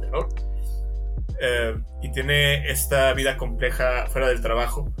películas de terror. Y tiene esta vida compleja fuera del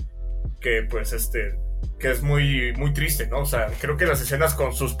trabajo que pues que es muy, muy triste, ¿no? O sea, creo que las escenas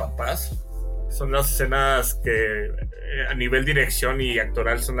con sus papás son las escenas que a nivel dirección y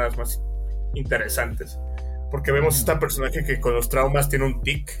actoral son las más interesantes. Porque vemos esta personaje que con los traumas tiene un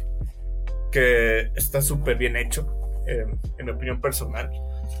tic que está súper bien hecho, en mi opinión personal.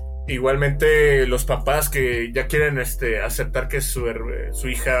 Igualmente los papás que ya quieren aceptar que su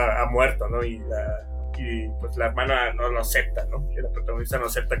hija ha muerto, ¿no? Y pues la hermana no lo acepta, ¿no? Y la protagonista no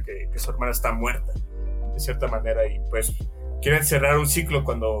acepta que su hermana está muerta, de cierta manera. Y pues quieren cerrar un ciclo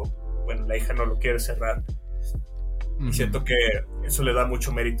cuando, bueno, la hija no lo quiere cerrar. Y siento que eso le da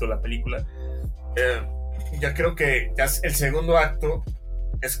mucho mérito a la película. Ya creo que ya el segundo acto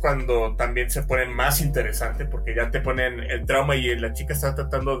es cuando también se pone más interesante, porque ya te ponen el trauma y la chica está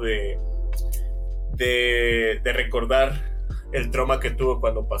tratando de recordar el trauma que tuvo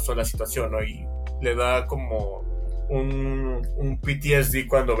cuando pasó la situación, ¿no? Y le da como un PTSD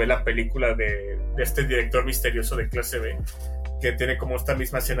cuando ve la película de este director misterioso de clase B, que tiene como esta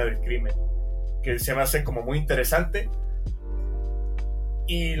misma escena del crimen, que se me hace como muy interesante.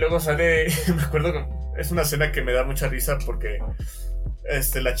 Y luego sale, me acuerdo que es una escena que me da mucha risa porque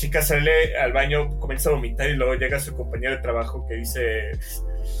la chica sale al baño, comienza a vomitar y luego llega su compañero de trabajo que dice,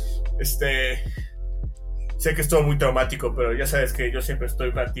 sé que estuvo muy traumático, pero ya sabes que yo siempre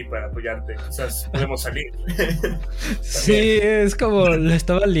estoy para ti, para apoyarte, quizás podemos salir. Sí, es como lo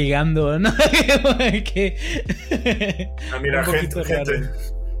estaba ligando, ¿no? Mira, gente.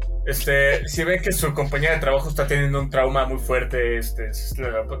 Si ven que su compañera de trabajo está teniendo un trauma muy fuerte, se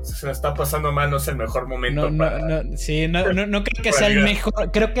la está pasando mal, no es el mejor momento. No creo que sea el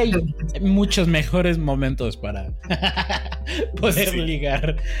mejor. Creo que hay muchos mejores momentos para poder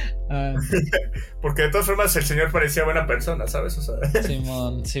ligar. Porque de todas formas el señor parecía buena persona, ¿sabes? O sea,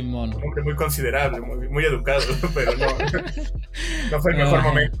 Simón. Un hombre muy considerable, muy educado, pero no fue el mejor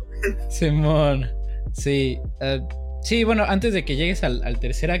momento. Simón, sí. Sí, bueno, antes de que llegues al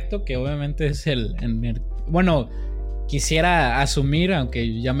tercer acto, que obviamente es bueno, quisiera asumir,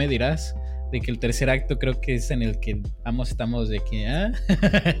 aunque ya me dirás, de que el tercer acto creo que es en el que ambos estamos de que...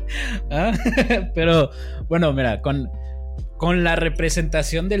 Pero, bueno, mira, con la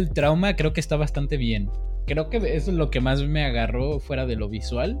representación del trauma creo que está bastante bien. Creo que eso es lo que más me agarró fuera de lo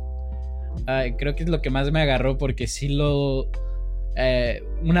visual. Creo que es lo que más me agarró porque sí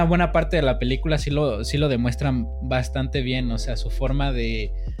una buena parte de la película sí lo demuestran bastante bien, o sea, su forma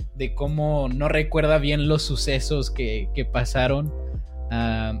de cómo no recuerda bien los sucesos que pasaron,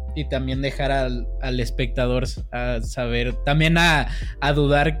 y también dejar al espectador a saber, también a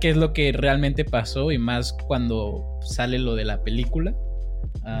dudar qué es lo que realmente pasó, y más cuando sale lo de la película,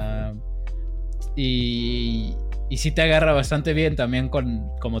 y sí te agarra bastante bien también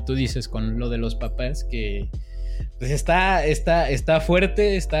como tú dices, con lo de los papás, que pues está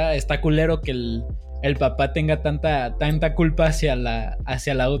fuerte, está culero que el papá tenga tanta culpa hacia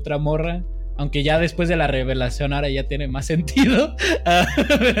la otra morra, aunque ya después de la revelación ahora ya tiene más sentido.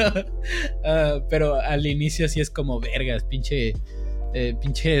 Pero al inicio sí es como vergas,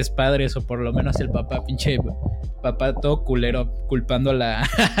 pinches padres, o por lo menos el papá, pinche papá todo culero culpando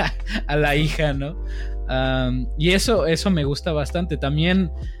a la hija, ¿no? Y eso me gusta bastante.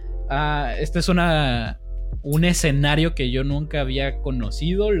 También este es un escenario que yo nunca había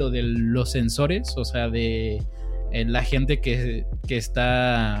conocido, lo de los sensores, o sea, de la gente que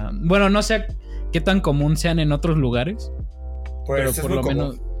está... Bueno, no sé qué tan común sean en otros lugares, pues pero por lo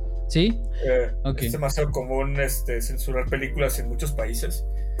menos... ¿Sí? Okay. Es demasiado común censurar películas en muchos países.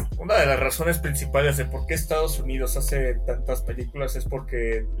 Una de las razones principales de por qué Estados Unidos hace tantas películas es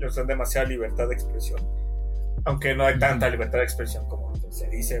porque les dan demasiada libertad de expresión. Aunque no hay tanta libertad de expresión como se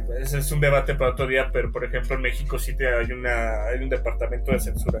dice. Ese es un debate para otro día, pero por ejemplo en México sí hay un departamento de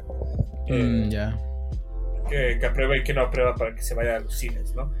censura que aprueba y que no aprueba para que se vaya a los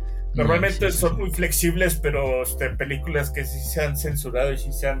cines, ¿no? Normalmente son muy flexibles, pero películas que sí se han censurado y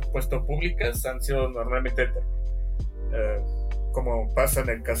sí se han puesto públicas han sido normalmente como pasa en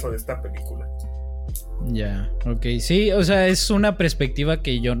el caso de esta película. Ok, sí, o sea, es una perspectiva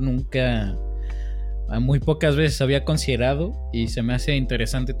que yo nunca, muy pocas veces había considerado, y se me hace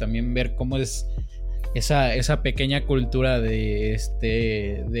interesante también ver cómo es esa pequeña cultura de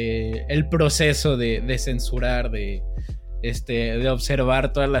el proceso de censurar, de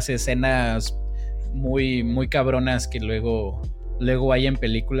observar todas las escenas muy, muy cabronas que luego hay en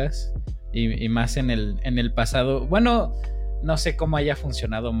películas, y más en el pasado. Bueno, no sé cómo haya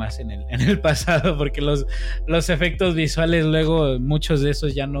funcionado más en el pasado, porque los efectos visuales luego, muchos de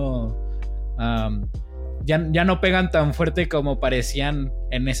esos ya no pegan tan fuerte como parecían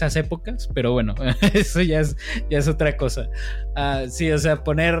en esas épocas, pero bueno, eso ya es otra cosa. Sí, o sea,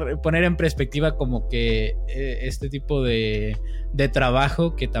 poner en perspectiva como que este tipo de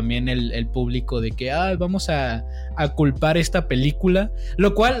trabajo, que también el público de que vamos a culpar esta película,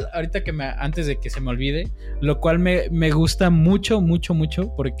 lo cual, ahorita antes de que se me olvide, lo cual me gusta mucho, mucho,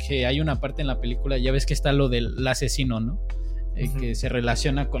 mucho, porque hay una parte en la película, ya ves que está lo del asesino, ¿no? Que se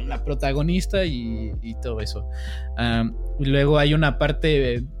relaciona con la protagonista y todo eso. Y luego hay una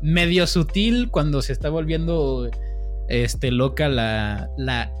parte medio sutil cuando se está volviendo loca la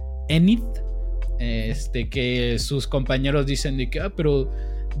Enid, que sus compañeros dicen de que pero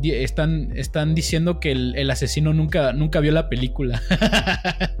están diciendo que el asesino nunca vio la película.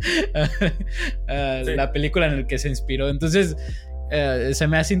 Sí. La película en la que se inspiró. Entonces se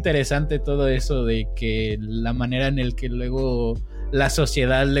me hace interesante todo eso de que la manera en el que luego la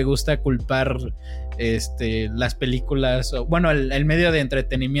sociedad le gusta culpar las películas, bueno, el medio de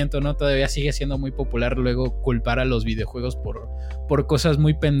entretenimiento, ¿no? Todavía sigue siendo muy popular luego culpar a los videojuegos por cosas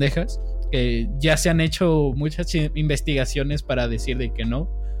muy pendejas, que ya se han hecho muchas investigaciones para decir de que no,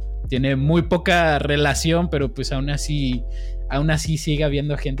 tiene muy poca relación, pero pues aún así sigue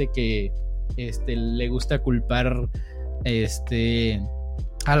habiendo gente que le gusta culpar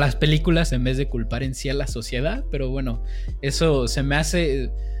a las películas en vez de culpar en sí a la sociedad. Pero bueno, eso se me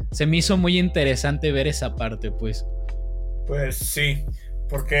hizo muy interesante ver esa parte, pues sí,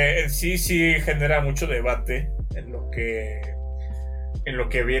 porque sí genera mucho debate en lo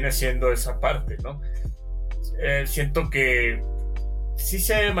que viene siendo esa parte, ¿no? Siento que sí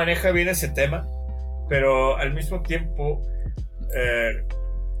se maneja bien ese tema, pero al mismo tiempo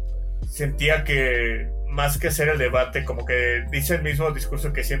sentía que más que hacer el debate, como que dice el mismo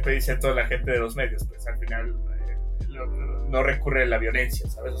discurso que siempre dice toda la gente de los medios, pues al final no recurre a la violencia,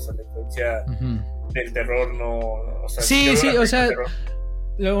 ¿sabes? O sea, la influencia del terror no... O sea, sí, o sea...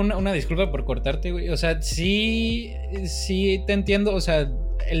 Una disculpa por cortarte, güey. O sea, sí te entiendo. O sea,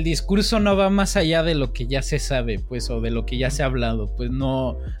 el discurso no va más allá de lo que ya se sabe, pues, o de lo que ya se ha hablado. Pues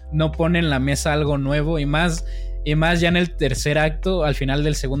no pone en la mesa algo nuevo, y más ya en el tercer acto, al final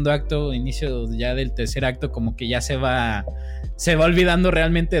del segundo acto, inicio ya del tercer acto, como que ya se va olvidando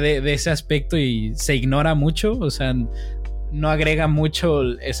realmente de ese aspecto y se ignora mucho. O sea, no agrega mucho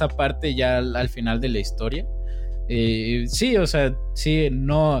esa parte ya al final de la historia. Sí, o sea, sí,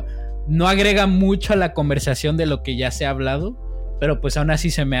 no agrega mucho a la conversación de lo que ya se ha hablado, pero pues aún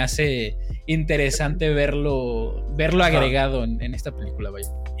así se me hace interesante verlo agregado en esta película, vaya.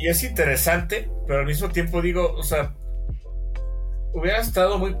 Y es interesante, pero al mismo tiempo digo, o sea, hubiera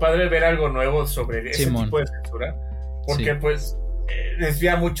estado muy padre ver algo nuevo sobre ese tipo de censura, porque pues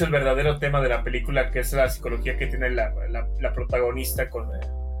desvía mucho el verdadero tema de la película, que es la psicología que tiene la protagonista con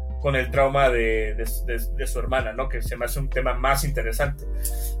el trauma de su hermana, ¿no? Que se me hace un tema más interesante.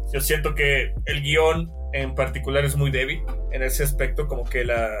 Yo siento que el guión en particular es muy débil en ese aspecto, como que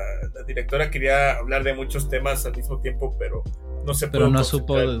la directora quería hablar de muchos temas al mismo tiempo, pero no se pudo. Pero no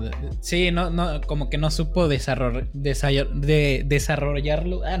supo, sí, no, como que no supo desarrollarlo.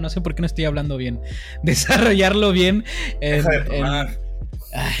 No sé por qué no estoy hablando bien. Desarrollarlo bien. Deja de tomar.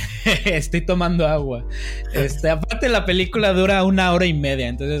 Estoy tomando agua. Aparte la película dura 1 hora y media,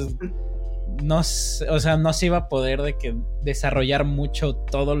 entonces no se iba a poder de que desarrollar mucho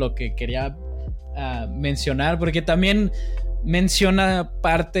todo lo que quería mencionar, porque también menciona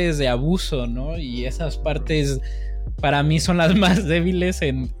partes de abuso, ¿no? Y esas partes para mí son las más débiles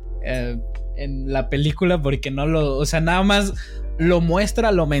en la película, porque nada más lo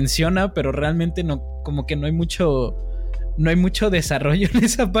muestra, lo menciona, pero realmente no, como que no hay mucho desarrollo en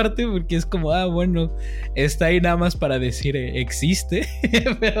esa parte, porque es como, bueno, está ahí nada más para decir existe,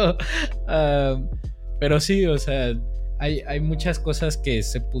 pero sí, o sea, hay muchas cosas que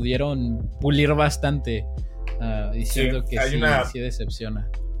se pudieron pulir bastante, diciendo que sí decepciona.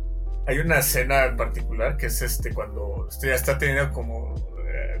 Hay una escena en particular que es cuando ya está teniendo como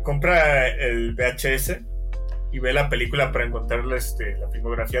compra el VHS y ve la película para encontrar la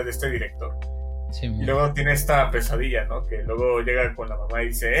filmografía de este director. Sí, y luego tiene esta pesadilla, ¿no? Que luego llega con la mamá y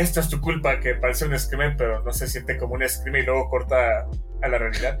dice, esto es tu culpa, que parece un screamer, pero no se siente como un screamer, y luego corta a la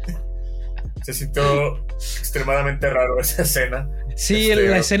realidad. Se sintió extremadamente raro esa escena. Sí,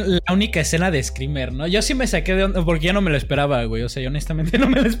 la única escena de screamer, ¿no? Yo sí me saqué de onda, porque yo no me lo esperaba, güey. O sea, yo honestamente no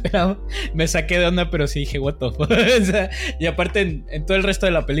me lo esperaba. Me saqué de onda, pero sí dije, what the fuck. O sea, y aparte, en todo el resto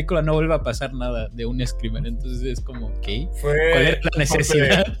de la película no vuelve a pasar nada de un screamer. Entonces es como, ¿ok? ¿Cuál era la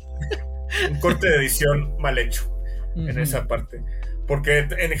necesidad? Un corte de edición mal hecho en esa parte. Porque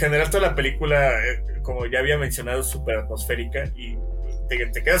en general toda la película, como ya había mencionado, es súper atmosférica y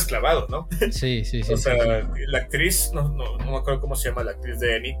te quedas clavado, ¿no? Sí. O sea, la actriz, no me acuerdo cómo se llama la actriz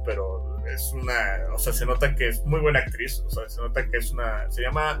de Annie, pero es o sea, se nota que es muy buena actriz. O sea, se nota que se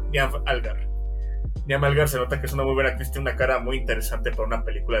llama Niamh Algar. Niamh Algar se nota que es una muy buena actriz, tiene una cara muy interesante para una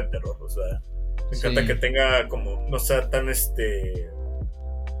película de terror. O sea, me encanta que tenga como, no sea tan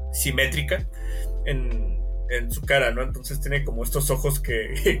simétrica en su cara, ¿no? Entonces tiene como estos ojos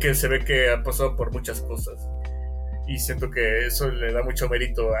que se ve que ha pasado por muchas cosas. Y siento que eso le da mucho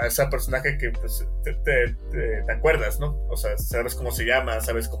mérito a ese personaje que pues te acuerdas, ¿no? O sea, sabes cómo se llama,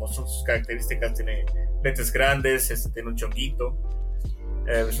 sabes cómo son sus características, tiene lentes grandes, tiene un chonguito,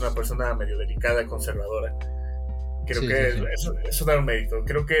 es una persona medio delicada, conservadora. Creo que eso da un mérito.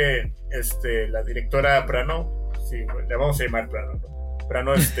 Creo que la directora Prano, sí, la vamos a llamar Prano, ¿no?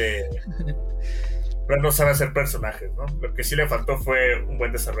 Prano Prano sabe hacer personajes, ¿no? Lo que sí le faltó fue un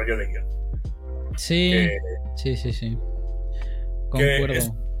buen desarrollo de guión. Sí.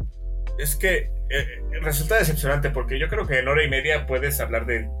 Concuerdo. Es que resulta decepcionante, porque yo creo que en hora y media puedes hablar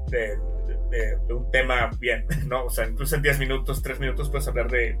de un tema bien, ¿no? O sea, incluso en 10 minutos, 3 minutos puedes hablar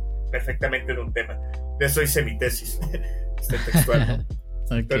perfectamente de un tema. De eso hice mi tesis textual, ¿no?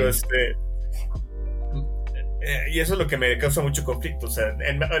 Okay. Pero y eso es lo que me causa mucho conflicto. O sea,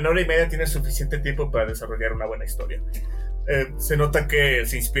 en hora y media tienes suficiente tiempo para desarrollar una buena historia. Se nota que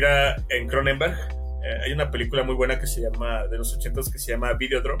se inspira en Cronenberg. Hay una película muy buena que se llama, de los 80s, que se llama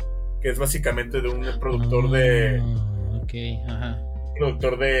Videodrome, que es básicamente de un productor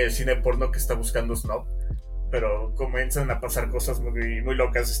productor de cine porno que está buscando snob, pero comienzan a pasar cosas muy, muy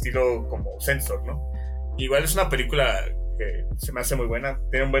locas, estilo como Censor, ¿no? Igual es una película que se me hace muy buena,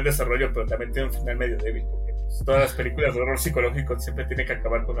 tiene un buen desarrollo, pero también tiene un final medio débil, porque pues, todas las películas de horror psicológico siempre tienen que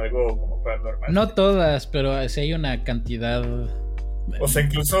acabar con algo como paranormal. No todas, pero sí hay una cantidad. O sea,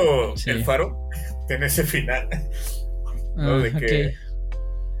 incluso El Faro tiene ese final, ¿no? De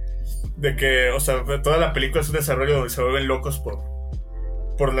que, o sea, toda la película es un desarrollo donde se vuelven locos por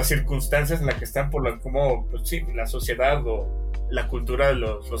las circunstancias en las que están, como, pues sí, la sociedad o la cultura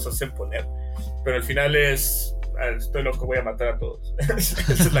los hacen poner. Pero el final es, estoy loco, voy a matar a todos.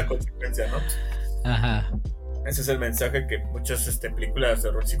 Esa es la consecuencia, ¿no? Ajá. Ese es el mensaje que muchas películas de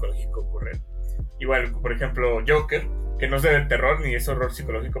horror psicológico ocurren. Igual, por ejemplo, Joker, que no es de terror ni es horror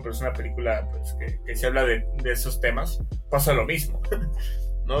psicológico, pero es una película pues, que se habla de esos temas. Pasa lo mismo,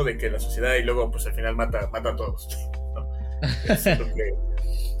 ¿no? De que la sociedad y luego pues al final mata a todos, ¿no?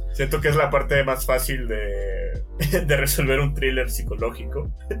 Siento que es la parte más fácil de resolver un thriller psicológico.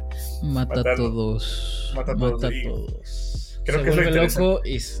 Mata a todos. Mata a todos. Creo se que vuelve loco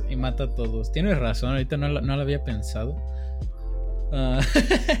y mata a todos. Tienes razón, ahorita no lo había pensado.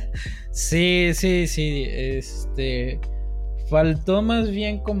 Sí. Faltó más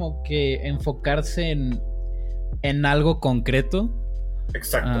bien como que enfocarse en algo concreto.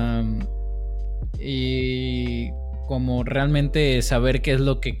 Exacto. Y como realmente saber qué es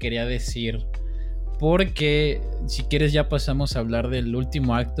lo que quería decir. Porque si quieres ya pasamos a hablar del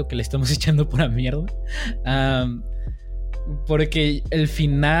último acto que le estamos echando por la mierda. Porque el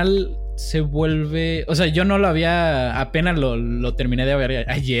final se vuelve... O sea, yo no lo había... Apenas lo terminé de ver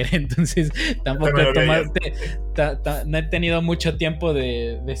ayer. Entonces tampoco no he tenido mucho tiempo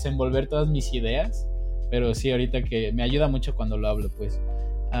de desenvolver todas mis ideas. Pero sí, ahorita que me ayuda mucho cuando lo hablo, pues.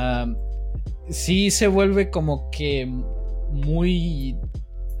 sí se vuelve como que muy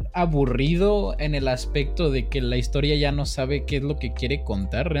aburrido en el aspecto de que la historia ya no sabe qué es lo que quiere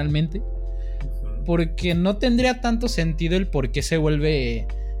contar realmente. Porque no tendría tanto sentido el por qué se vuelve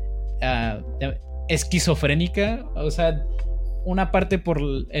esquizofrénica. O sea, una parte por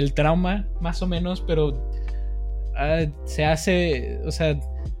el trauma, más o menos, pero se hace, o sea,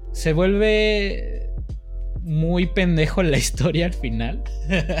 se vuelve muy pendejo la historia al final.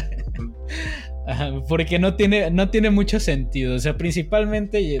 Porque no tiene mucho sentido. O sea,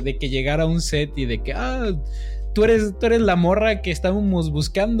 principalmente de que llegara a un set y de que tú eres la morra que estábamos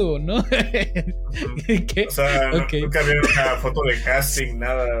buscando, ¿no? ¿Qué? O sea, okay. Nunca había una foto de casting,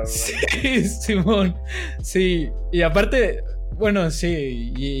 nada. Sí, Simón. Sí, y aparte, bueno,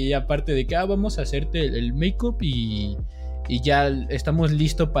 sí, y aparte de que vamos a hacerte el make-up y ya estamos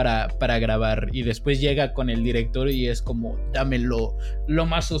listos para grabar. Y después llega con el director y es como, dame lo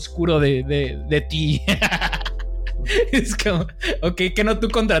más oscuro de ti. Es como, ok, ¿que no tú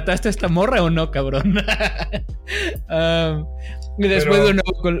contrataste a esta morra o no, cabrón? Y después de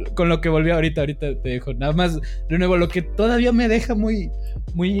nuevo con lo que volvió ahorita te dejo. Nada más, de nuevo, lo que todavía me deja muy,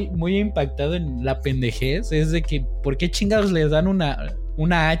 muy, muy impactado en la pendejez es de que, ¿por qué chingados les dan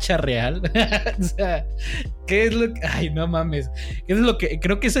una hacha real? O sea, ¿qué es lo que...? Ay, no mames. ¿Qué es lo que...?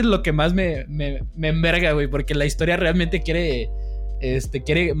 Creo que eso es lo que más me enverga, güey, porque la historia realmente quiere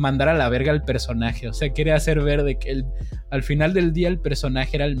mandar a la verga al personaje. O sea, quiere hacer ver de que al final del día el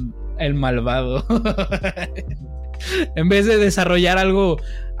personaje era el malvado. En vez de desarrollar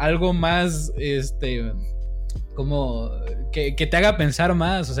algo más, como que te haga pensar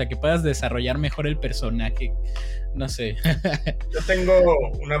más, o sea, que puedas desarrollar mejor el personaje. No sé. Yo tengo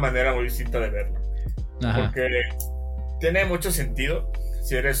una manera muy distinta de verlo. Ajá. Porque tiene mucho sentido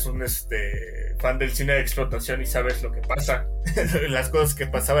si eres un fan del cine de explotación y sabes lo que pasa, las cosas que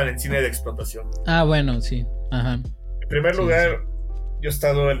pasaban en cine de explotación. Bueno, sí. Ajá. En primer lugar, yo he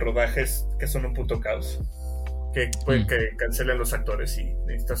estado en rodajes que son un puto caos, que pueden que cancelen los actores y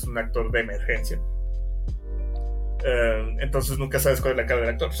necesitas un actor de emergencia. Entonces nunca sabes cuál es la cara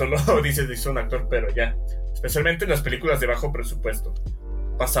del actor, solo dices que es un actor, pero ya. Especialmente en las películas de bajo presupuesto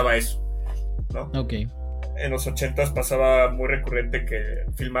pasaba eso, ¿no? Ok. En los 80s pasaba muy recurrente que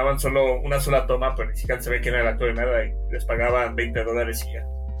filmaban solo una sola toma, pero ni siquiera se ve quién era el actor de nada, y les pagaban $20 y ya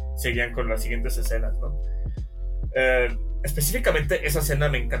seguían con las siguientes escenas, ¿no? Específicamente esa escena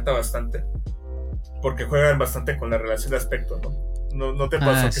me encanta bastante porque juegan bastante con la relación de aspecto, ¿no? No te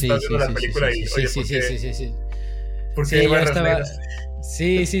pasó que estás viendo la película y oye, sí. Porque hay barras negras.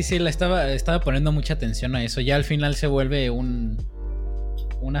 Sí, le estaba poniendo mucha atención a eso. Ya al final se vuelve un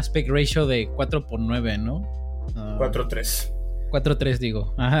aspect ratio de 4:9, ¿no? 4:3. 4:3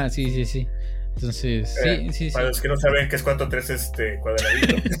 digo. Ajá, sí. Entonces, sí. Para los que no saben qué es 4:3,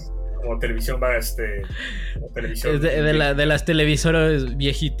 cuadradito. Como televisión va, como televisión. Es de las televisoras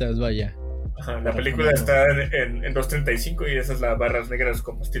viejitas, vaya. Ajá, la película está en 2:35 y esas las barras negras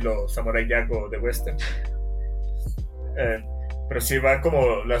como estilo Samurai Jack o de Western. Pero sí va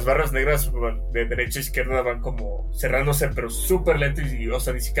como las barras negras de derecha a izquierda van como cerrándose, pero súper lento y, o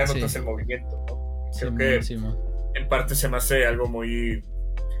sea, ni siquiera notas el movimiento, ¿no? Creo que en parte se me hace algo muy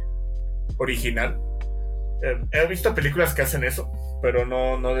original. He visto películas que hacen eso, pero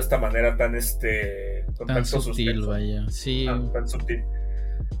no de esta manera tan con tan tanto sutil, suspenso. Vaya, sí. Tan sutil.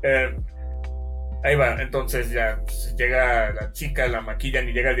 Ahí va, entonces ya pues, llega la chica, la maquillan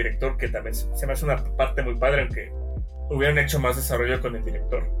y llega el director, que también se me hace una parte muy padre, aunque hubieran hecho más desarrollo con el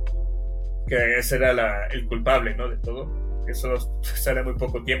director, que ese era el culpable, ¿no? De todo, que solo sale muy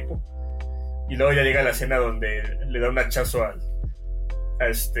poco tiempo. Y luego ya llega la escena donde le da un hachazo al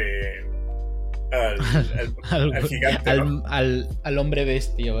gigante, ¿no? al hombre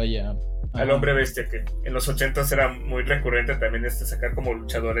bestia, vaya. Al hombre bestia, que en los 80s era muy recurrente también sacar como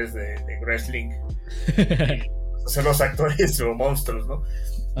luchadores de wrestling y hacer los actores o monstruos, ¿no?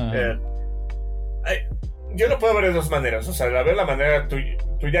 Yo lo puedo ver de dos maneras, o sea, la veo la manera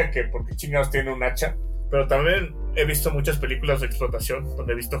tuya, que porque chingados tiene un hacha, pero también he visto muchas películas de explotación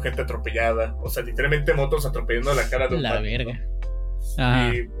donde he visto gente atropellada, o sea, literalmente motos atropellando la cara de un la verga,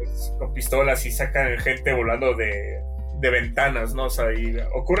 ¿no? Y pues, con pistolas y sacan gente volando de ventanas, ¿no? O sea, y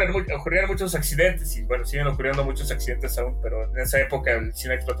ocurrían muchos accidentes, y bueno, siguen ocurriendo muchos accidentes aún, pero en esa época el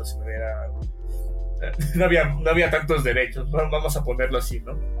cine de explotación no había tantos derechos, vamos a ponerlo así,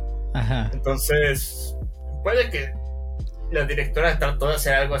 ¿no? Ajá. Entonces puede que la directora trató de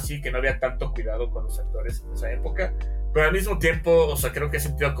hacer algo así, que no había tanto cuidado con los actores en esa época, pero al mismo tiempo, o sea, creo que es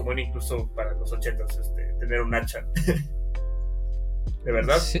sentido común incluso para los 80s tener un hacha. De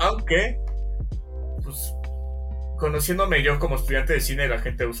verdad, sí. Aunque pues conociéndome yo como estudiante de cine, la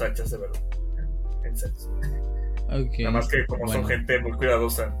gente usa hachas de verdad. en sets. Okay, nada más que como son gente muy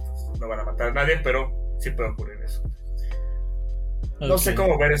cuidadosa, pues, no van a matar a nadie, pero sí puede ocurrir eso. No sé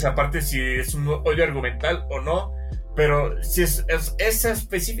cómo ver esa parte, si es un hoyo argumental o no, pero si es esa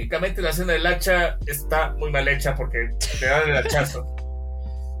específicamente, la escena del hacha está muy mal hecha porque le dan el hachazo.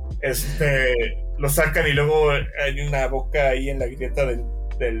 Lo sacan y luego hay una boca ahí en la grieta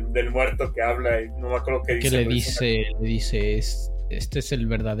del muerto que habla y no me acuerdo qué dice. ¿Qué le dice? Este es el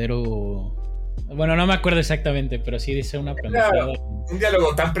verdadero... Bueno, no me acuerdo exactamente, pero sí dice una pendejada. Un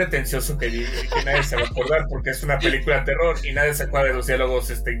diálogo tan pretencioso que nadie se va a acordar porque es una película de terror y nadie se acuerda de los diálogos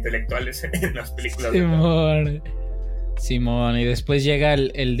intelectuales en las películas de terror. Simón, y después llega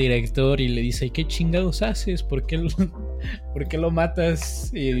el director y le dice: ¿qué chingados haces? ¿Por qué lo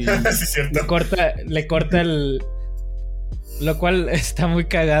matas? Y sí, le corta el... Lo cual está muy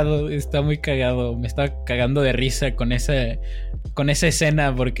cagado. Me estaba cagando de risa con esa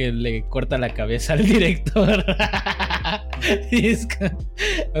escena porque le corta la cabeza al director. Y es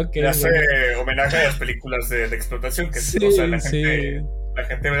okay, hace homenaje a las películas de explotación que sí, o sea, la gente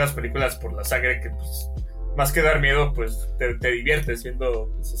ve las películas por la sangre, que pues más que dar miedo, pues te diviertes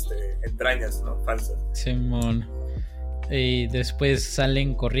viendo pues, entrañas, ¿no? Falsas. Simón. Y después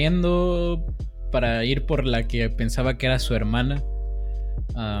salen corriendo para ir por la que pensaba que era su hermana.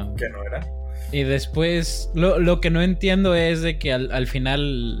 Que no era. Y después lo que no entiendo es de que al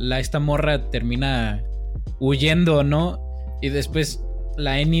final esta morra termina huyendo, ¿no? Y después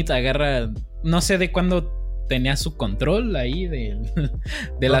la Enid agarra... No sé de cuándo tenía su control ahí de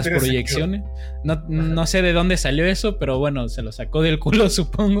las proyecciones. No sé de dónde salió eso, pero bueno, se lo sacó del culo,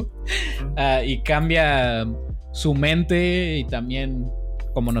 supongo. Y cambia su mente y también,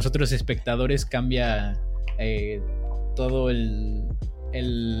 como nosotros espectadores, cambia todo el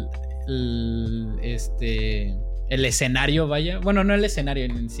escenario, vaya. Bueno, no el escenario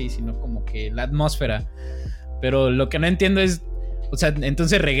en sí, sino como que la atmósfera. Pero lo que no entiendo es, o sea,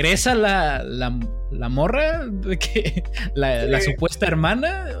 entonces regresa la morra, la supuesta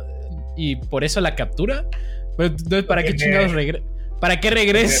hermana, y por eso la captura. Entonces, ¿para qué chingados regresa? ¿Para qué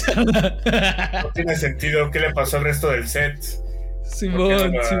regresa? No tiene sentido. ¿Qué le pasó al resto del set?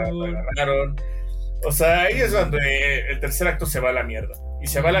 Simón. O sea, ahí es donde el tercer acto se va a la mierda. Y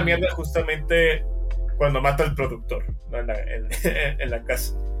se va a la mierda justamente cuando mata al productor, ¿no? en la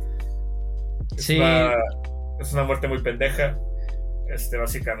casa. Es una muerte muy pendeja.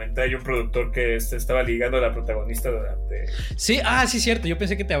 Básicamente hay un productor que estaba ligando a la protagonista durante... Sí, sí, cierto. Yo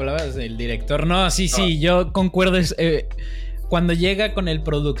pensé que te hablabas del director. No, sí, yo concuerdo. Cuando llega con el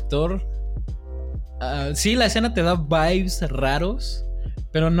productor, sí, la escena te da vibes raros,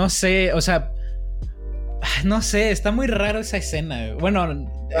 pero no sé, o sea, no sé, está muy raro esa escena. Bueno,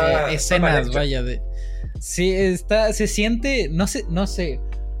 escenas, vaya. Sí, se siente, no sé.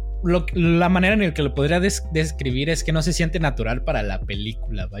 La manera en la que lo podría describir es que no se siente natural para la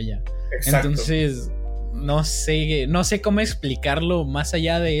película, vaya. Exacto. Entonces, no sé cómo explicarlo más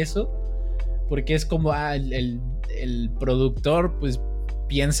allá de eso, porque es como el productor pues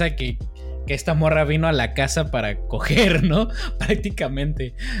piensa que esta morra vino a la casa para coger, ¿no?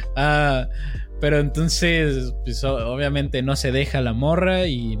 Prácticamente. Pero entonces pues obviamente no se deja la morra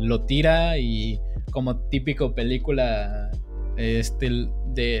y lo tira, y como típico película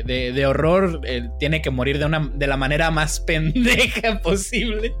de horror, tiene que morir de la manera más pendeja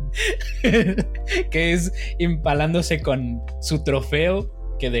posible, que es impalándose con su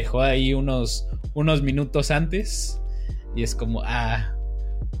trofeo que dejó ahí unos minutos antes. Y es como,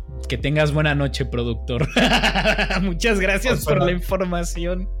 que tengas buena noche, productor. Muchas gracias por la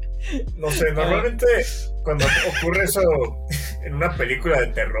información. No sé, normalmente cuando ocurre eso en una película de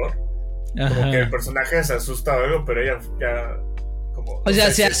terror, como que el personaje se asusta o algo, pero ella ya como... O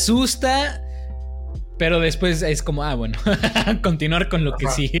sea, se asusta, pero después es como, bueno, continuar con lo que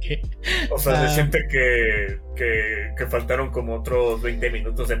sigue. O sea, se siente que faltaron como otros 20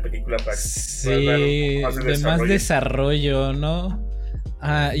 minutos de película para sí, de más desarrollo, ¿no?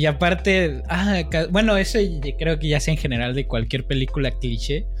 Y aparte, bueno, eso creo que ya sea en general de cualquier película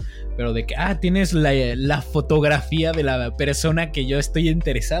cliché, pero de que tienes la fotografía de la persona que yo estoy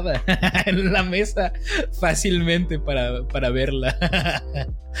interesada en la mesa fácilmente para verla.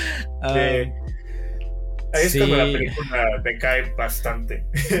 Ahí es cuando la película decae bastante.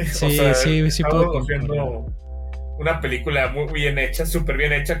 Sí, o sea, sí puedo viendo una película muy bien hecha, súper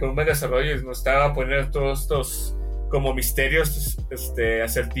bien hecha, con un buen desarrollo, y nos estaba poniendo todos estos como misterios,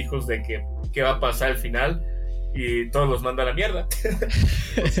 acertijos de que qué va a pasar al final, y todos los manda a la mierda.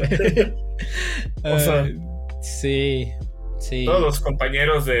 o sea, sí. Todos los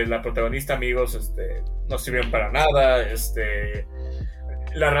compañeros de la protagonista, amigos, no sirven para nada.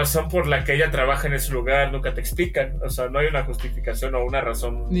 la razón por la que ella trabaja en ese lugar nunca te explican. O sea, no hay una justificación o una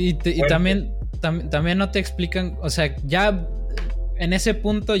razón. Y también no te explican, o sea, ya en ese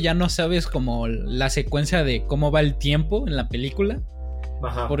punto ya no sabes como la secuencia de cómo va el tiempo en la película.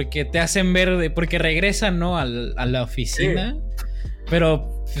 Ajá. Porque te hacen ver, porque regresan, ¿no? A la oficina. Sí.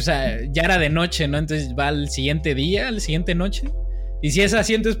 Pero, o sea, ya era de noche, ¿no? Entonces va al siguiente día, al siguiente noche. Y si es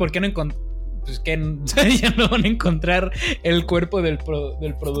así, entonces ¿por qué no pues que ya no van a encontrar el cuerpo del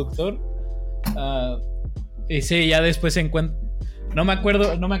productor? Y sí, ya después se encuentra. No me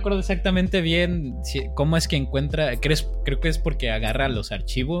acuerdo exactamente bien cómo es que encuentra. Creo que es porque agarra los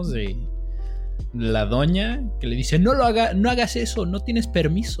archivos de la doña, que le dice: no hagas eso, no tienes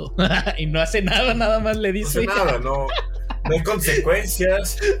permiso. Y no hace nada más le dice. No hace nada, no hay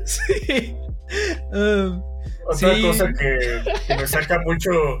consecuencias. Sí. Otra cosa que me saca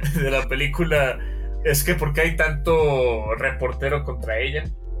mucho de la película es que porque hay tanto reportero contra ella.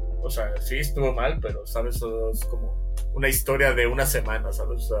 O sea, sí estuvo mal, pero sabes, es como una historia de una semana,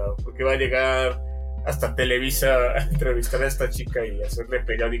 ¿sabes? O sea, porque va a llegar hasta Televisa a entrevistar a esta chica y hacerle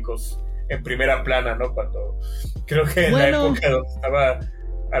periódicos en primera plana, ¿no? Cuando creo que en la época donde estaba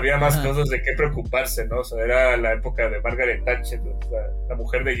había más cosas de qué preocuparse, ¿no? O sea, era la época de Margaret Thatcher, la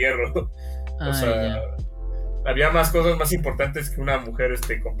mujer de hierro. O sea, había más cosas más importantes que una mujer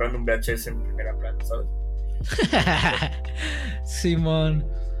comprando un VHS en primera plana, ¿sabes? Simón.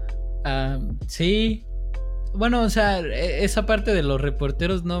 Sí. Bueno, o sea, esa parte de los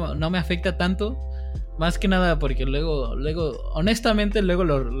reporteros no me afecta tanto. Más que nada porque luego honestamente, luego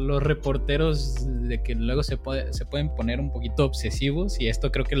los reporteros de que luego se pueden poner un poquito obsesivos. Y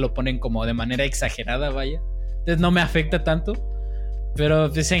esto creo que lo ponen como de manera exagerada, vaya. Entonces no me afecta tanto.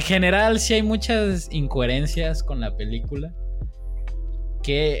 Pero pues en general sí hay muchas incoherencias con la película.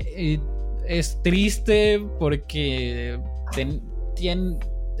 Que es triste porque tiene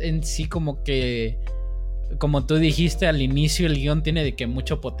en sí como que, como tú dijiste al inicio, el guión tiene de que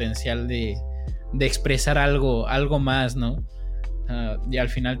mucho potencial de expresar algo más, ¿no? Y al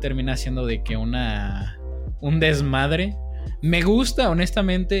final termina siendo de que un desmadre. Me gusta,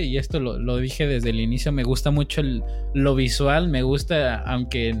 honestamente, y esto lo dije desde el inicio, me gusta mucho lo visual, me gusta,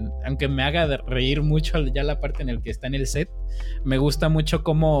 aunque me haga reír mucho ya la parte en la que está en el set, me gusta mucho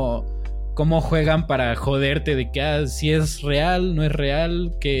cómo juegan para joderte de que si es real, no es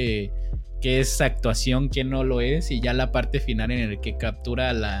real, que es actuación, que no lo es, y ya la parte final en la que captura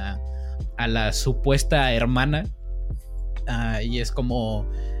a la supuesta hermana, y es como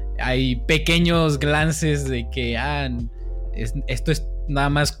hay pequeños glances de que esto es nada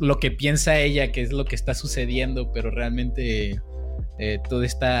más lo que piensa ella, que es lo que está sucediendo, pero realmente todo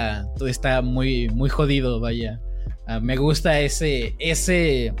está muy, muy jodido, vaya. Me gusta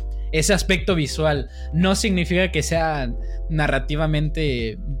ese aspecto visual. No significa que sea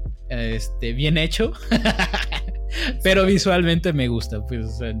narrativamente bien hecho, pero visualmente me gusta, pues,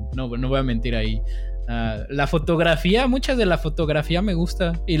 o sea, no voy a mentir ahí. La fotografía, muchas de la fotografía me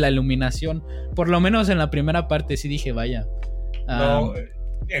gusta, y la iluminación, por lo menos en la primera parte sí dije, vaya. No,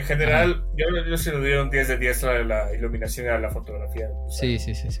 en general, yo se lo dieron 10 de 10 la iluminación a la fotografía. O sea,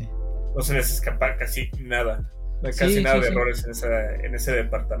 sí. No se les escapa casi nada. No hay casi nada de errores en ese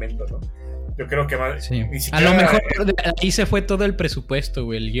departamento, ¿no? Yo creo que más, ni siquiera, a lo mejor ahí se fue todo el presupuesto,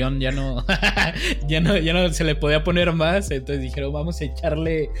 güey. El guión ya no ya no se le podía poner más, entonces dijeron, vamos a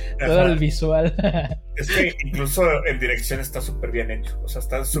echarle todo el visual. Es que incluso en dirección está súper bien hecho. O sea,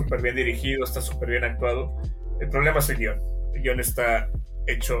 está súper bien dirigido, está súper bien actuado. El problema es el guión. El guión está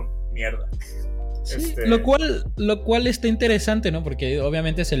hecho mierda. Sí, lo cual está interesante, ¿no? Porque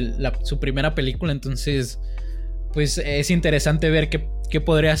obviamente es su primera película, entonces pues es interesante ver qué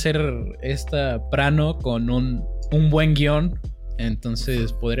podría hacer esta Prano con un buen guión.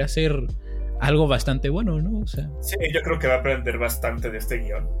 Entonces podría ser algo bastante bueno, ¿no? O sea, sí, yo creo que va a aprender bastante de este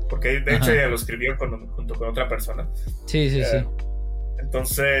guión, porque de hecho ella lo escribió junto con otra persona. Sí.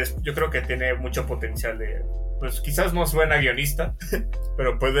 Entonces yo creo que tiene mucho potencial de, pues quizás no es buena guionista,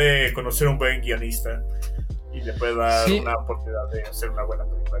 pero puede conocer un buen guionista y le puede dar una oportunidad de hacer una buena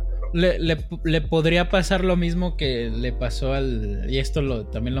película de terror. Le podría pasar lo mismo que le pasó y esto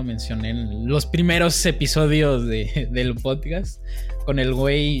también lo mencioné en los primeros episodios del podcast, con el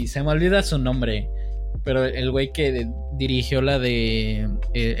güey, se me olvida su nombre, pero el güey que dirigió la de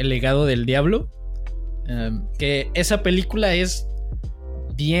El legado del diablo, que esa película es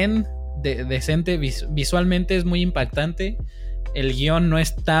bien decente, visualmente es muy impactante, el guión no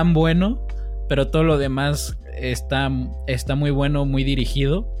es tan bueno, pero todo lo demás está muy bueno, muy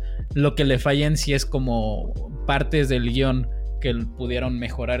dirigido. Lo que le falla en sí es como partes del guión que pudieron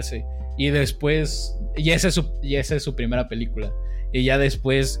mejorarse. Y después, y esa es su primera película. y ya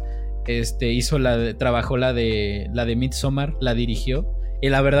después trabajó la de Midsommar, la dirigió, y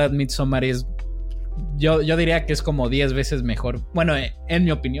la verdad Midsommar es, yo diría que es como 10 veces mejor, bueno, en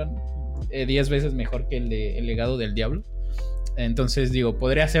mi opinión, 10 veces mejor que el de El legado del diablo. Entonces digo,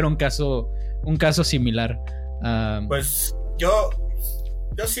 podría ser un caso similar. Pues yo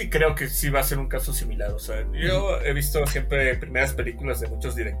sí creo que sí va a ser un caso similar. O sea, yo he visto siempre primeras películas de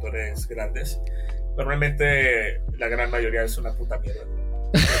muchos directores grandes. Normalmente la gran mayoría es una puta mierda.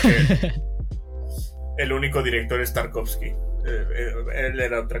 El único director es Tarkovsky. Él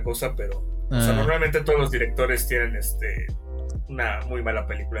era otra cosa, pero o sea, normalmente todos los directores tienen una muy mala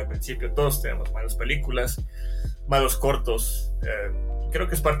película al principio. Todos tenemos malas películas, malos cortos. Creo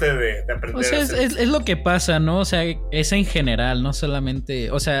que es parte de aprender. O sea, es lo que pasa, ¿no? O sea, es en general, no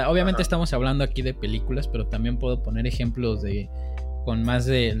solamente. O sea, obviamente estamos hablando aquí de películas, pero también puedo poner ejemplos con más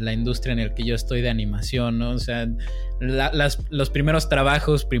de la industria en el que yo estoy de animación, ¿no? O sea, los primeros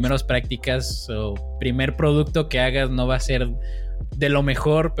trabajos, primeras prácticas o primer producto que hagas no va a ser de lo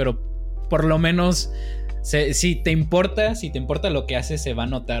mejor, pero por lo menos si te importa lo que haces, se va a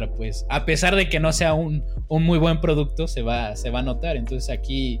notar, pues. A pesar de que no sea un muy buen producto, se va a notar. Entonces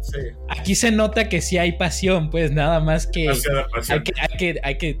aquí se nota que sí hay pasión, pues, nada más que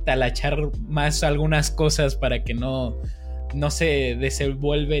hay que talachar más algunas cosas para que no se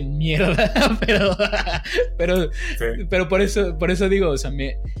desenvuelven mierda, pero por eso digo, o sea,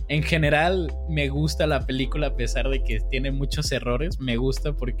 en general me gusta la película a pesar de que tiene muchos errores. Me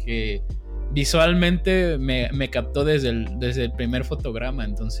gusta porque visualmente me captó desde el primer fotograma,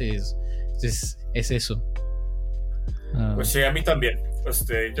 entonces es eso. Pues sí, a mí también.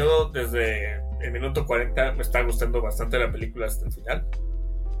 Yo desde el minuto 40 me está gustando bastante la película hasta el final.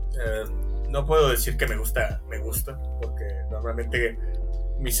 No puedo decir que me gusta, porque normalmente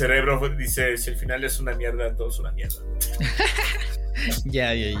mi cerebro dice, si el final es una mierda, todo es una mierda.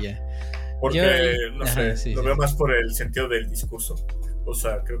 Ya. Porque, no sé, lo veo más por el sentido del discurso. O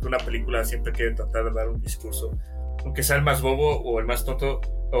sea, creo que una película siempre quiere tratar de dar un discurso. Aunque sea el más bobo o el más tonto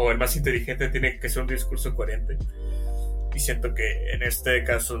o el más inteligente, tiene que ser un discurso coherente. Y siento que en este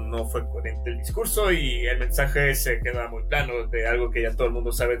caso no fue coherente el discurso y el mensaje se queda muy plano de algo que ya todo el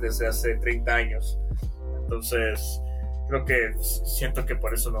mundo sabe desde hace 30 años. Entonces, creo que siento que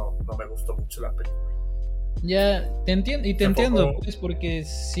por eso no me gustó mucho la película. Ya, te entiendo, pues, porque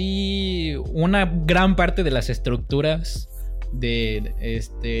sí, una gran parte de las estructuras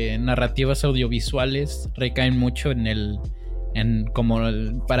de narrativas audiovisuales recaen mucho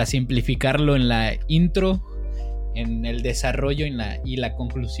para simplificarlo, en la intro, en el desarrollo y la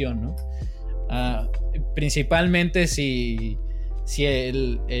conclusión, ¿no? Principalmente si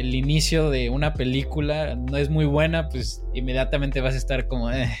el inicio de una película no es muy buena, pues inmediatamente vas a estar como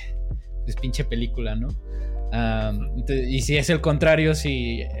pues pinche película, ¿no? Y si es el contrario,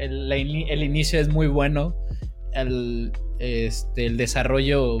 si el inicio es muy bueno, el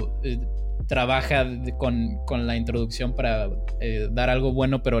desarrollo trabaja con la introducción para dar algo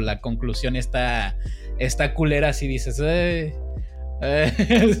bueno, pero la conclusión está culera. Así dices, o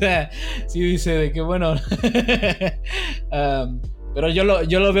sea, sí dice de que bueno. Pero yo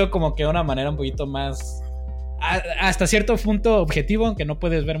lo veo como que de una manera un poquito más, hasta cierto punto objetivo, aunque no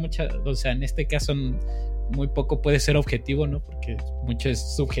puedes ver mucha, o sea, en este caso muy poco puede ser objetivo, ¿no? Porque mucho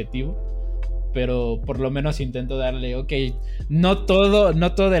es subjetivo. Pero por lo menos intento darle, no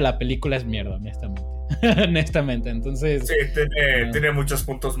todo de la película es mierda, honestamente. Entonces sí, tiene muchos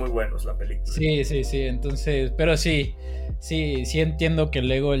puntos muy buenos la película. Sí, entonces, pero sí entiendo que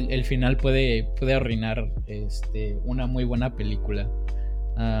luego el final puede arruinar una muy buena película.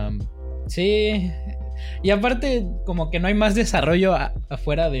 Sí, y aparte como que no hay más desarrollo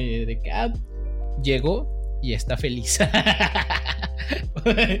afuera de que llegó y está feliz.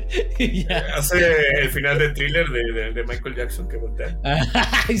 Hace el final de Thriller de Michael Jackson que voltea.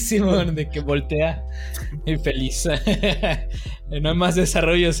 Ay, Simón, de que voltea y feliz. No hay más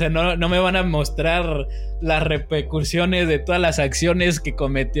desarrollo, o sea, no me van a mostrar las repercusiones de todas las acciones que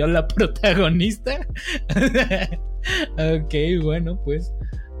cometió la protagonista. Ok, bueno, pues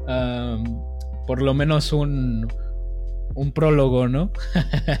por lo menos un prólogo, ¿no?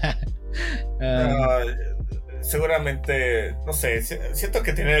 Seguramente, no sé, siento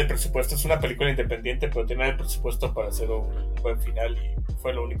que tiene el presupuesto, es una película independiente, pero tiene el presupuesto para hacer un buen final y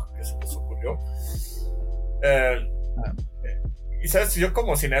fue lo único que se les ocurrió. Y sabes, yo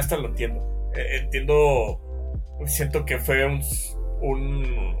como cineasta lo entiendo. Siento que fue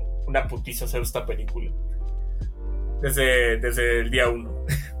una putiza hacer esta película. Desde el día 1,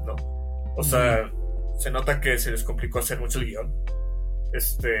 ¿no? O sea, se nota que se les complicó hacer mucho el guión.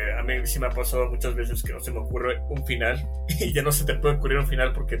 A mí sí me ha pasado muchas veces que no se me ocurre un final y ya no se te puede ocurrir un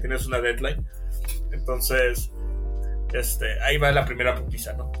final porque tienes una deadline. Entonces, ahí va la primera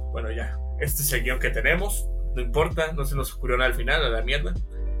putiza, ¿no? Bueno, ya, este es el guión que tenemos, no importa, no se nos ocurrió nada al final, a la mierda.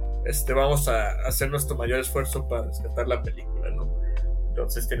 Vamos a hacer nuestro mayor esfuerzo para rescatar la película, ¿no?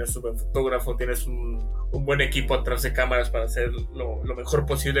 Entonces tienes un buen fotógrafo, tienes un buen equipo atrás de cámaras para hacer lo mejor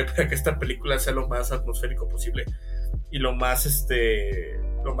posible para que esta película sea lo más atmosférico posible y lo más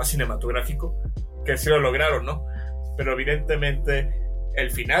cinematográfico, que sí lo lograron, ¿no? Pero evidentemente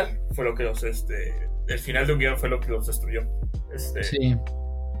el final fue lo que el final de un guión fue lo que los destruyó. Sí.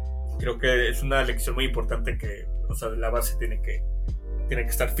 Creo que es una lección muy importante que, o sea, la base tiene que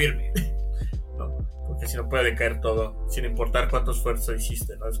estar firme, ¿no? Porque si no puede decaer todo, sin importar cuánto esfuerzo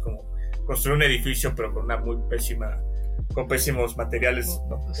hiciste, ¿no? Es como construir un edificio, pero con con pésimos materiales,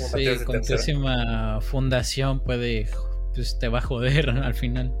 ¿no? Como sí, materiales con pésima fundación pues te va a joder al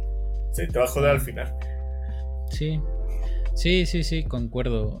final. Sí, te va a joder al final. Sí,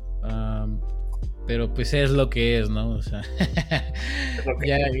 concuerdo. Pero pues es lo que es, ¿no? O sea,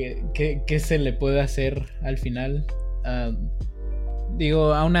 ya, ¿qué se le puede hacer al final?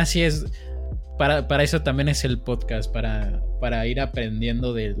 Digo, aún así es... Para eso también es el podcast, para ir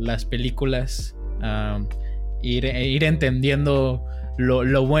aprendiendo de las películas, ir entendiendo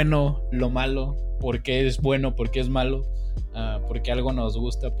lo bueno, lo malo, por qué es bueno, por qué es malo, por qué algo nos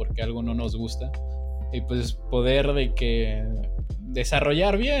gusta, por qué algo no nos gusta, y pues poder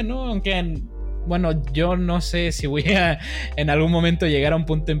desarrollar bien, ¿no? Aunque bueno, yo no sé si voy a en algún momento llegar a un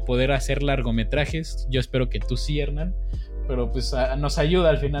punto en poder hacer largometrajes. Yo espero que tú sí, Hernán, pero pues nos ayuda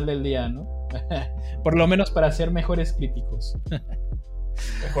al final del día, ¿no? Por lo menos para ser mejores críticos.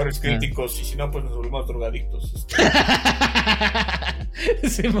 Mejores críticos, y si no, pues nos volvemos drogadictos.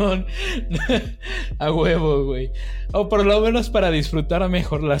 Simón, a huevo, güey. O por lo menos para disfrutar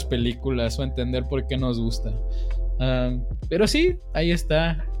mejor las películas o entender por qué nos gusta. Pero sí, ahí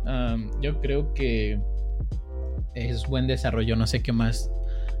está. Yo creo que es buen desarrollo. No sé qué más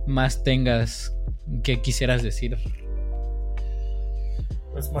tengas que quisieras decir.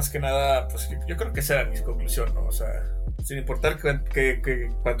 Pues más que nada, pues yo creo que esa era mi conclusión, ¿no? O sea, sin importar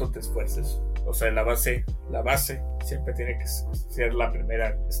cuánto te esfuerces, o sea, la base siempre tiene que ser la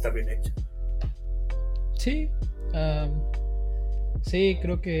primera, está bien hecha. Sí, sí,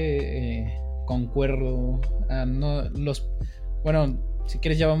 creo que concuerdo. Bueno, si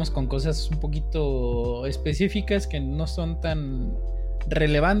quieres ya vamos con cosas un poquito específicas que no son tan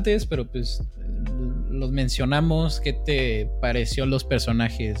relevantes, pero pues los mencionamos. ¿Qué te pareció los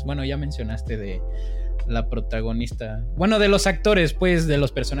personajes? Bueno, ya mencionaste de la protagonista, bueno, de los actores, pues, de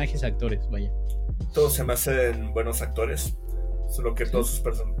los personajes actores, vaya. Todos se me hacen buenos actores, solo que ¿sí?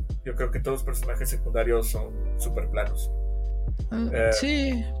 Yo creo que todos los personajes secundarios son súper planos.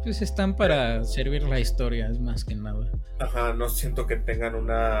 Sí, pues están para servir la historia, es más que nada. Ajá, no siento que tengan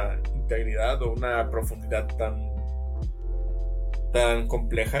una integridad o una profundidad tan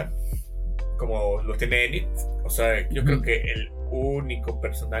compleja como lo tiene Enid. O sea, yo creo que el único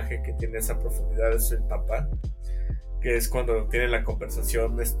personaje que tiene esa profundidad es el papá, que es cuando tienen la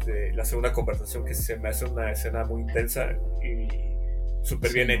conversación, la segunda conversación, que se me hace una escena muy intensa y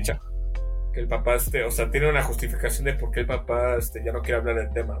súper bien hecha. Que el papá, o sea, tiene una justificación de por qué el papá ya no quiere hablar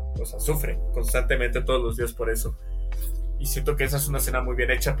del tema. O sea, sufre constantemente todos los días por eso. Y siento que esa es una escena muy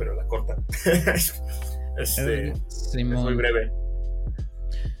bien hecha, pero la cortan. Es muy breve.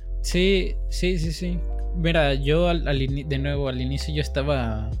 Sí. Mira, yo de nuevo al inicio yo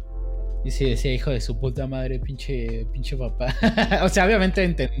estaba... Y sí decía, hijo de su puta madre, pinche papá. O sea, obviamente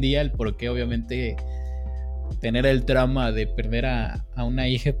entendía el porqué. Obviamente tener el trauma de perder a una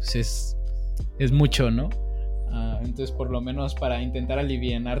hija, pues es mucho, ¿no? Entonces, por lo menos para intentar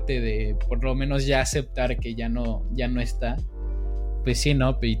alivianarte de, por lo menos ya aceptar que ya no está, pues sí,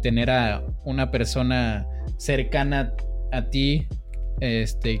 ¿no? Y tener a una persona cercana a ti,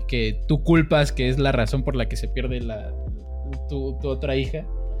 que tú culpas que es la razón por la que se pierde tu otra hija,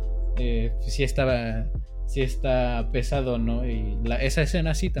 pues sí está pesado, ¿no? Y esa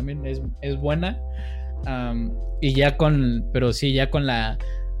escena sí también es buena. Y ya pero sí, ya con la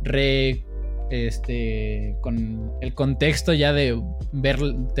con el contexto ya de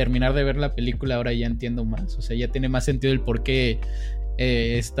terminar de ver la película, ahora ya entiendo más. O sea, ya tiene más sentido el por qué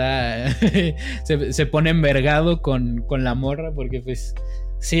se pone envergado con la morra, porque pues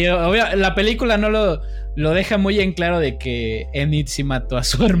sí, la película no lo deja muy en claro de que Enid sí mató a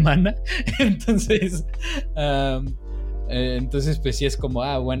su hermana. Entonces pues sí es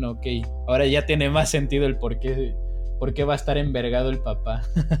como, bueno, ok, ahora ya tiene más sentido el por qué va a estar envergado el papá.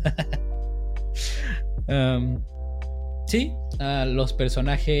 Sí, los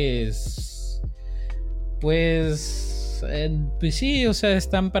personajes, pues sí, o sea,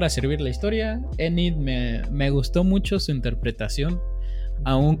 están para servir la historia. Enid me gustó mucho su interpretación,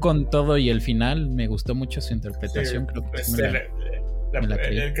 aún con todo y el final, me gustó mucho su interpretación. Sí, creo que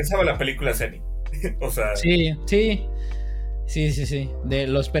el que sabe la película es Enid. O sea, sí. De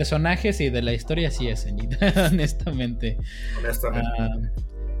los personajes y de la historia sí es Enid, honestamente.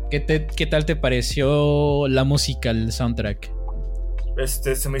 ¿Qué tal te pareció la música, el soundtrack?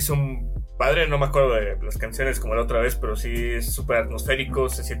 Se me hizo un padre, no me acuerdo de las canciones como la otra vez, pero sí es súper atmosférico,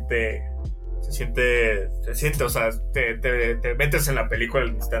 se siente, o sea, te metes en la película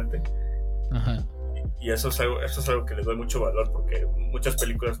al instante. Ajá. Y eso es algo que le doy mucho valor, porque muchas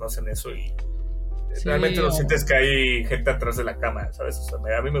películas no hacen eso y realmente no sientes que hay gente atrás de la cámara, ¿sabes? O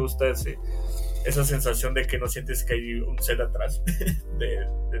sea, a mí me gusta esa sensación de que no sientes que hay un set atrás de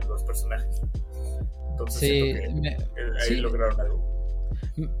los personajes. Entonces siento que ahí lograron algo.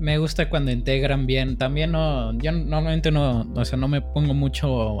 Me gusta cuando integran bien. También yo normalmente no me pongo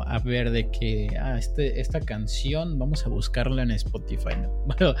mucho a ver de que esta canción vamos a buscarla en Spotify, ¿no?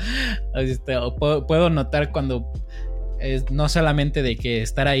 Bueno, puedo notar cuando no solamente de que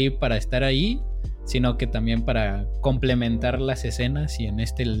estar ahí para estar ahí, sino que también para complementar las escenas, y en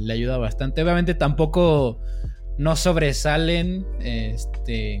le ayuda bastante. Obviamente tampoco no sobresalen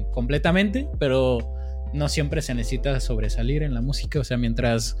completamente, pero no siempre se necesita sobresalir en la música. O sea,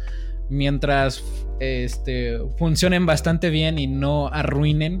 mientras funcionen bastante bien y no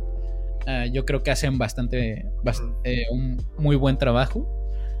arruinen, yo creo que hacen un muy buen trabajo.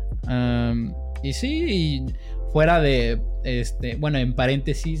 Y sí, fuera de bueno, en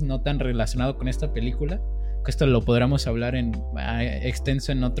paréntesis, no tan relacionado con esta película, que esto lo podríamos hablar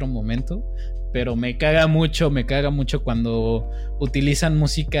extenso en otro momento, pero me caga mucho cuando utilizan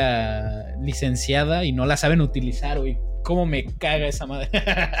música licenciada y no la saben utilizar, güey. ¿Cómo me caga esa madre?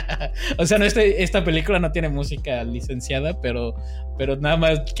 O sea, no, esta película no tiene música licenciada, pero nada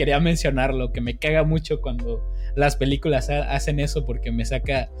más quería mencionarlo, que me caga mucho cuando las películas hacen eso, porque me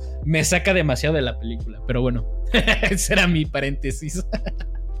saca demasiado de la película. Pero bueno, ese era mi paréntesis.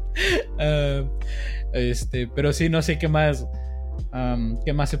 Pero sí, no sé qué más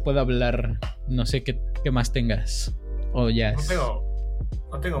se puede hablar. No sé qué más tengas. Ya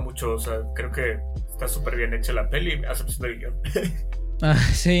no tengo mucho. O sea, creo que está súper bien hecha la peli, a excepción del guión.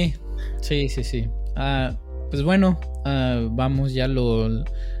 Sí. Pues bueno, vamos ya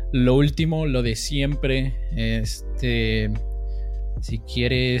lo último, lo de siempre. Si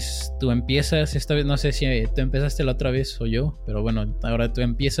quieres, tú empiezas. Esta vez no sé si tú empezaste la otra vez o yo, pero bueno, ahora tú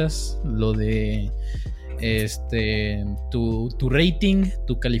empiezas. Lo de tu rating,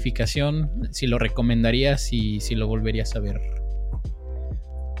 tu calificación, si lo recomendarías y si lo volverías a ver.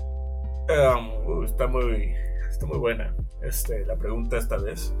 Está muy buena la pregunta esta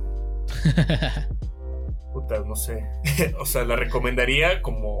vez. Puta, no sé. O sea, la recomendaría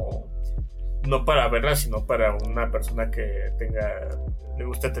como no para verla, sino para una persona que le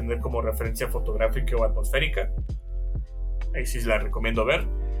gusta tener como referencia fotográfica o atmosférica. Ahí sí la recomiendo ver.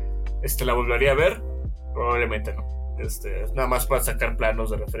 La volvería a ver, probablemente no. Nada más para sacar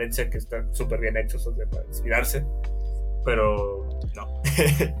planos de referencia que están súper bien hechos, para inspirarse, pero no.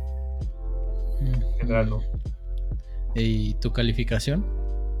 En general no. ¿Y tu calificación?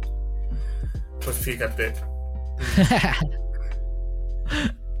 Pues fíjate.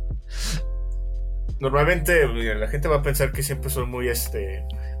 Normalmente la gente va a pensar que siempre son muy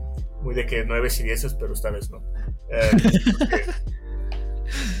muy de que 9 y 10, pero esta vez no.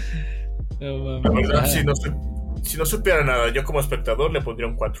 La verdad, si no supiera nada, yo como espectador le pondría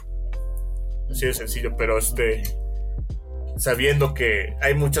un 4. Así de sencillo, pero sabiendo que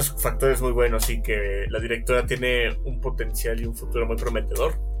hay muchos factores muy buenos y que la directora tiene un potencial y un futuro muy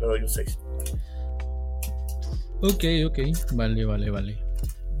prometedor, le doy un 6. Ok, vale.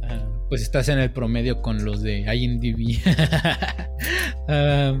 Pues estás en el promedio con los de IMDb.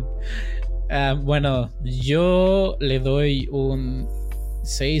 Bueno, yo le doy un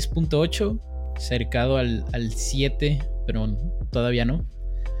 6.8, cercado al 7, pero todavía no.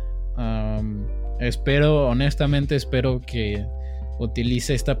 Honestamente espero que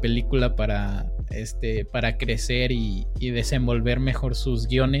utilice esta película para crecer y desenvolver mejor sus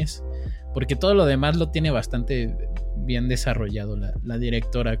guiones, porque todo lo demás lo tiene bastante bien desarrollado la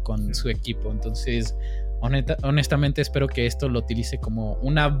directora con su equipo. Entonces, honestamente espero que esto lo utilice como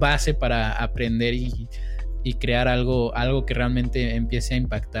una base para aprender y crear algo que realmente empiece a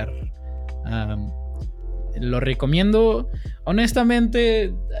impactar. lo recomiendo.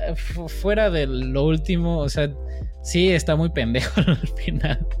 Honestamente, fuera de lo último, o sea, sí está muy pendejo al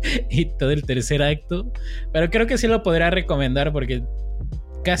final y todo el tercer acto, pero creo que sí lo podría recomendar porque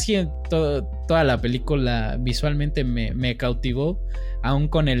casi en toda la película visualmente me cautivó. Aún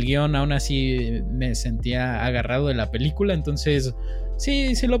con el guión, aún así me sentía agarrado de la película. Entonces,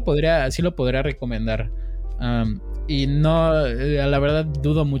 sí lo podría recomendar. Y no, la verdad,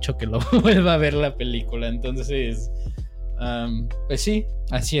 dudo mucho que lo vuelva a ver la película. Entonces, pues sí,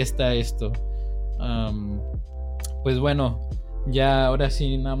 así está esto. Pues bueno, ya ahora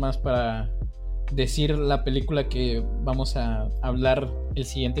sí, nada más para decir la película que vamos a hablar el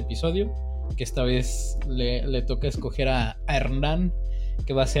siguiente episodio, que esta vez le toca escoger a Hernán,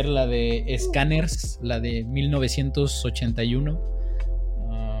 que va a ser la de Scanners, la de 1981,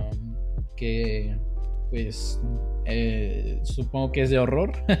 que pues supongo que es de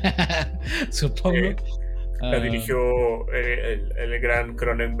horror. Supongo. La dirigió el gran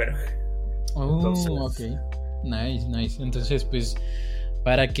Cronenberg. Entonces... ok, nice. Entonces, pues,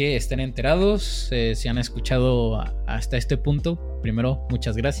 para que estén enterados, si han escuchado hasta este punto, primero,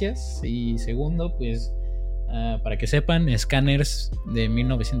 muchas gracias. Y segundo, pues, para que sepan, Scanners de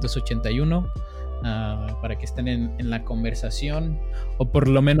 1981, para que estén en la conversación, o por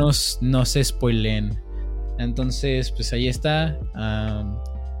lo menos no se spoileen. Entonces, pues ahí está.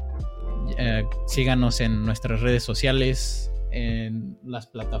 Síganos en nuestras redes sociales, en las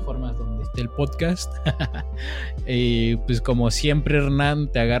plataformas donde esté el podcast. Y pues como siempre,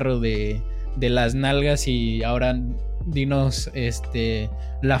 Hernán, te agarro de las nalgas y ahora dinos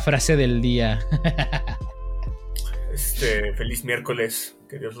la frase del día. Feliz miércoles,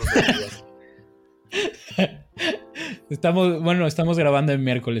 que Dios los bendiga. Estamos grabando el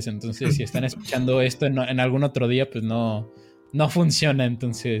miércoles, entonces si están escuchando esto en algún otro día, pues no funciona,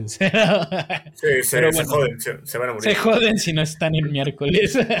 entonces. Sí, se joden, se van a morir. Se joden si no están en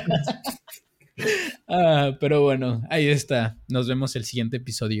miércoles. Pero bueno, ahí está. Nos vemos el siguiente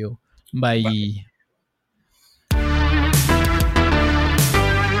episodio. Bye.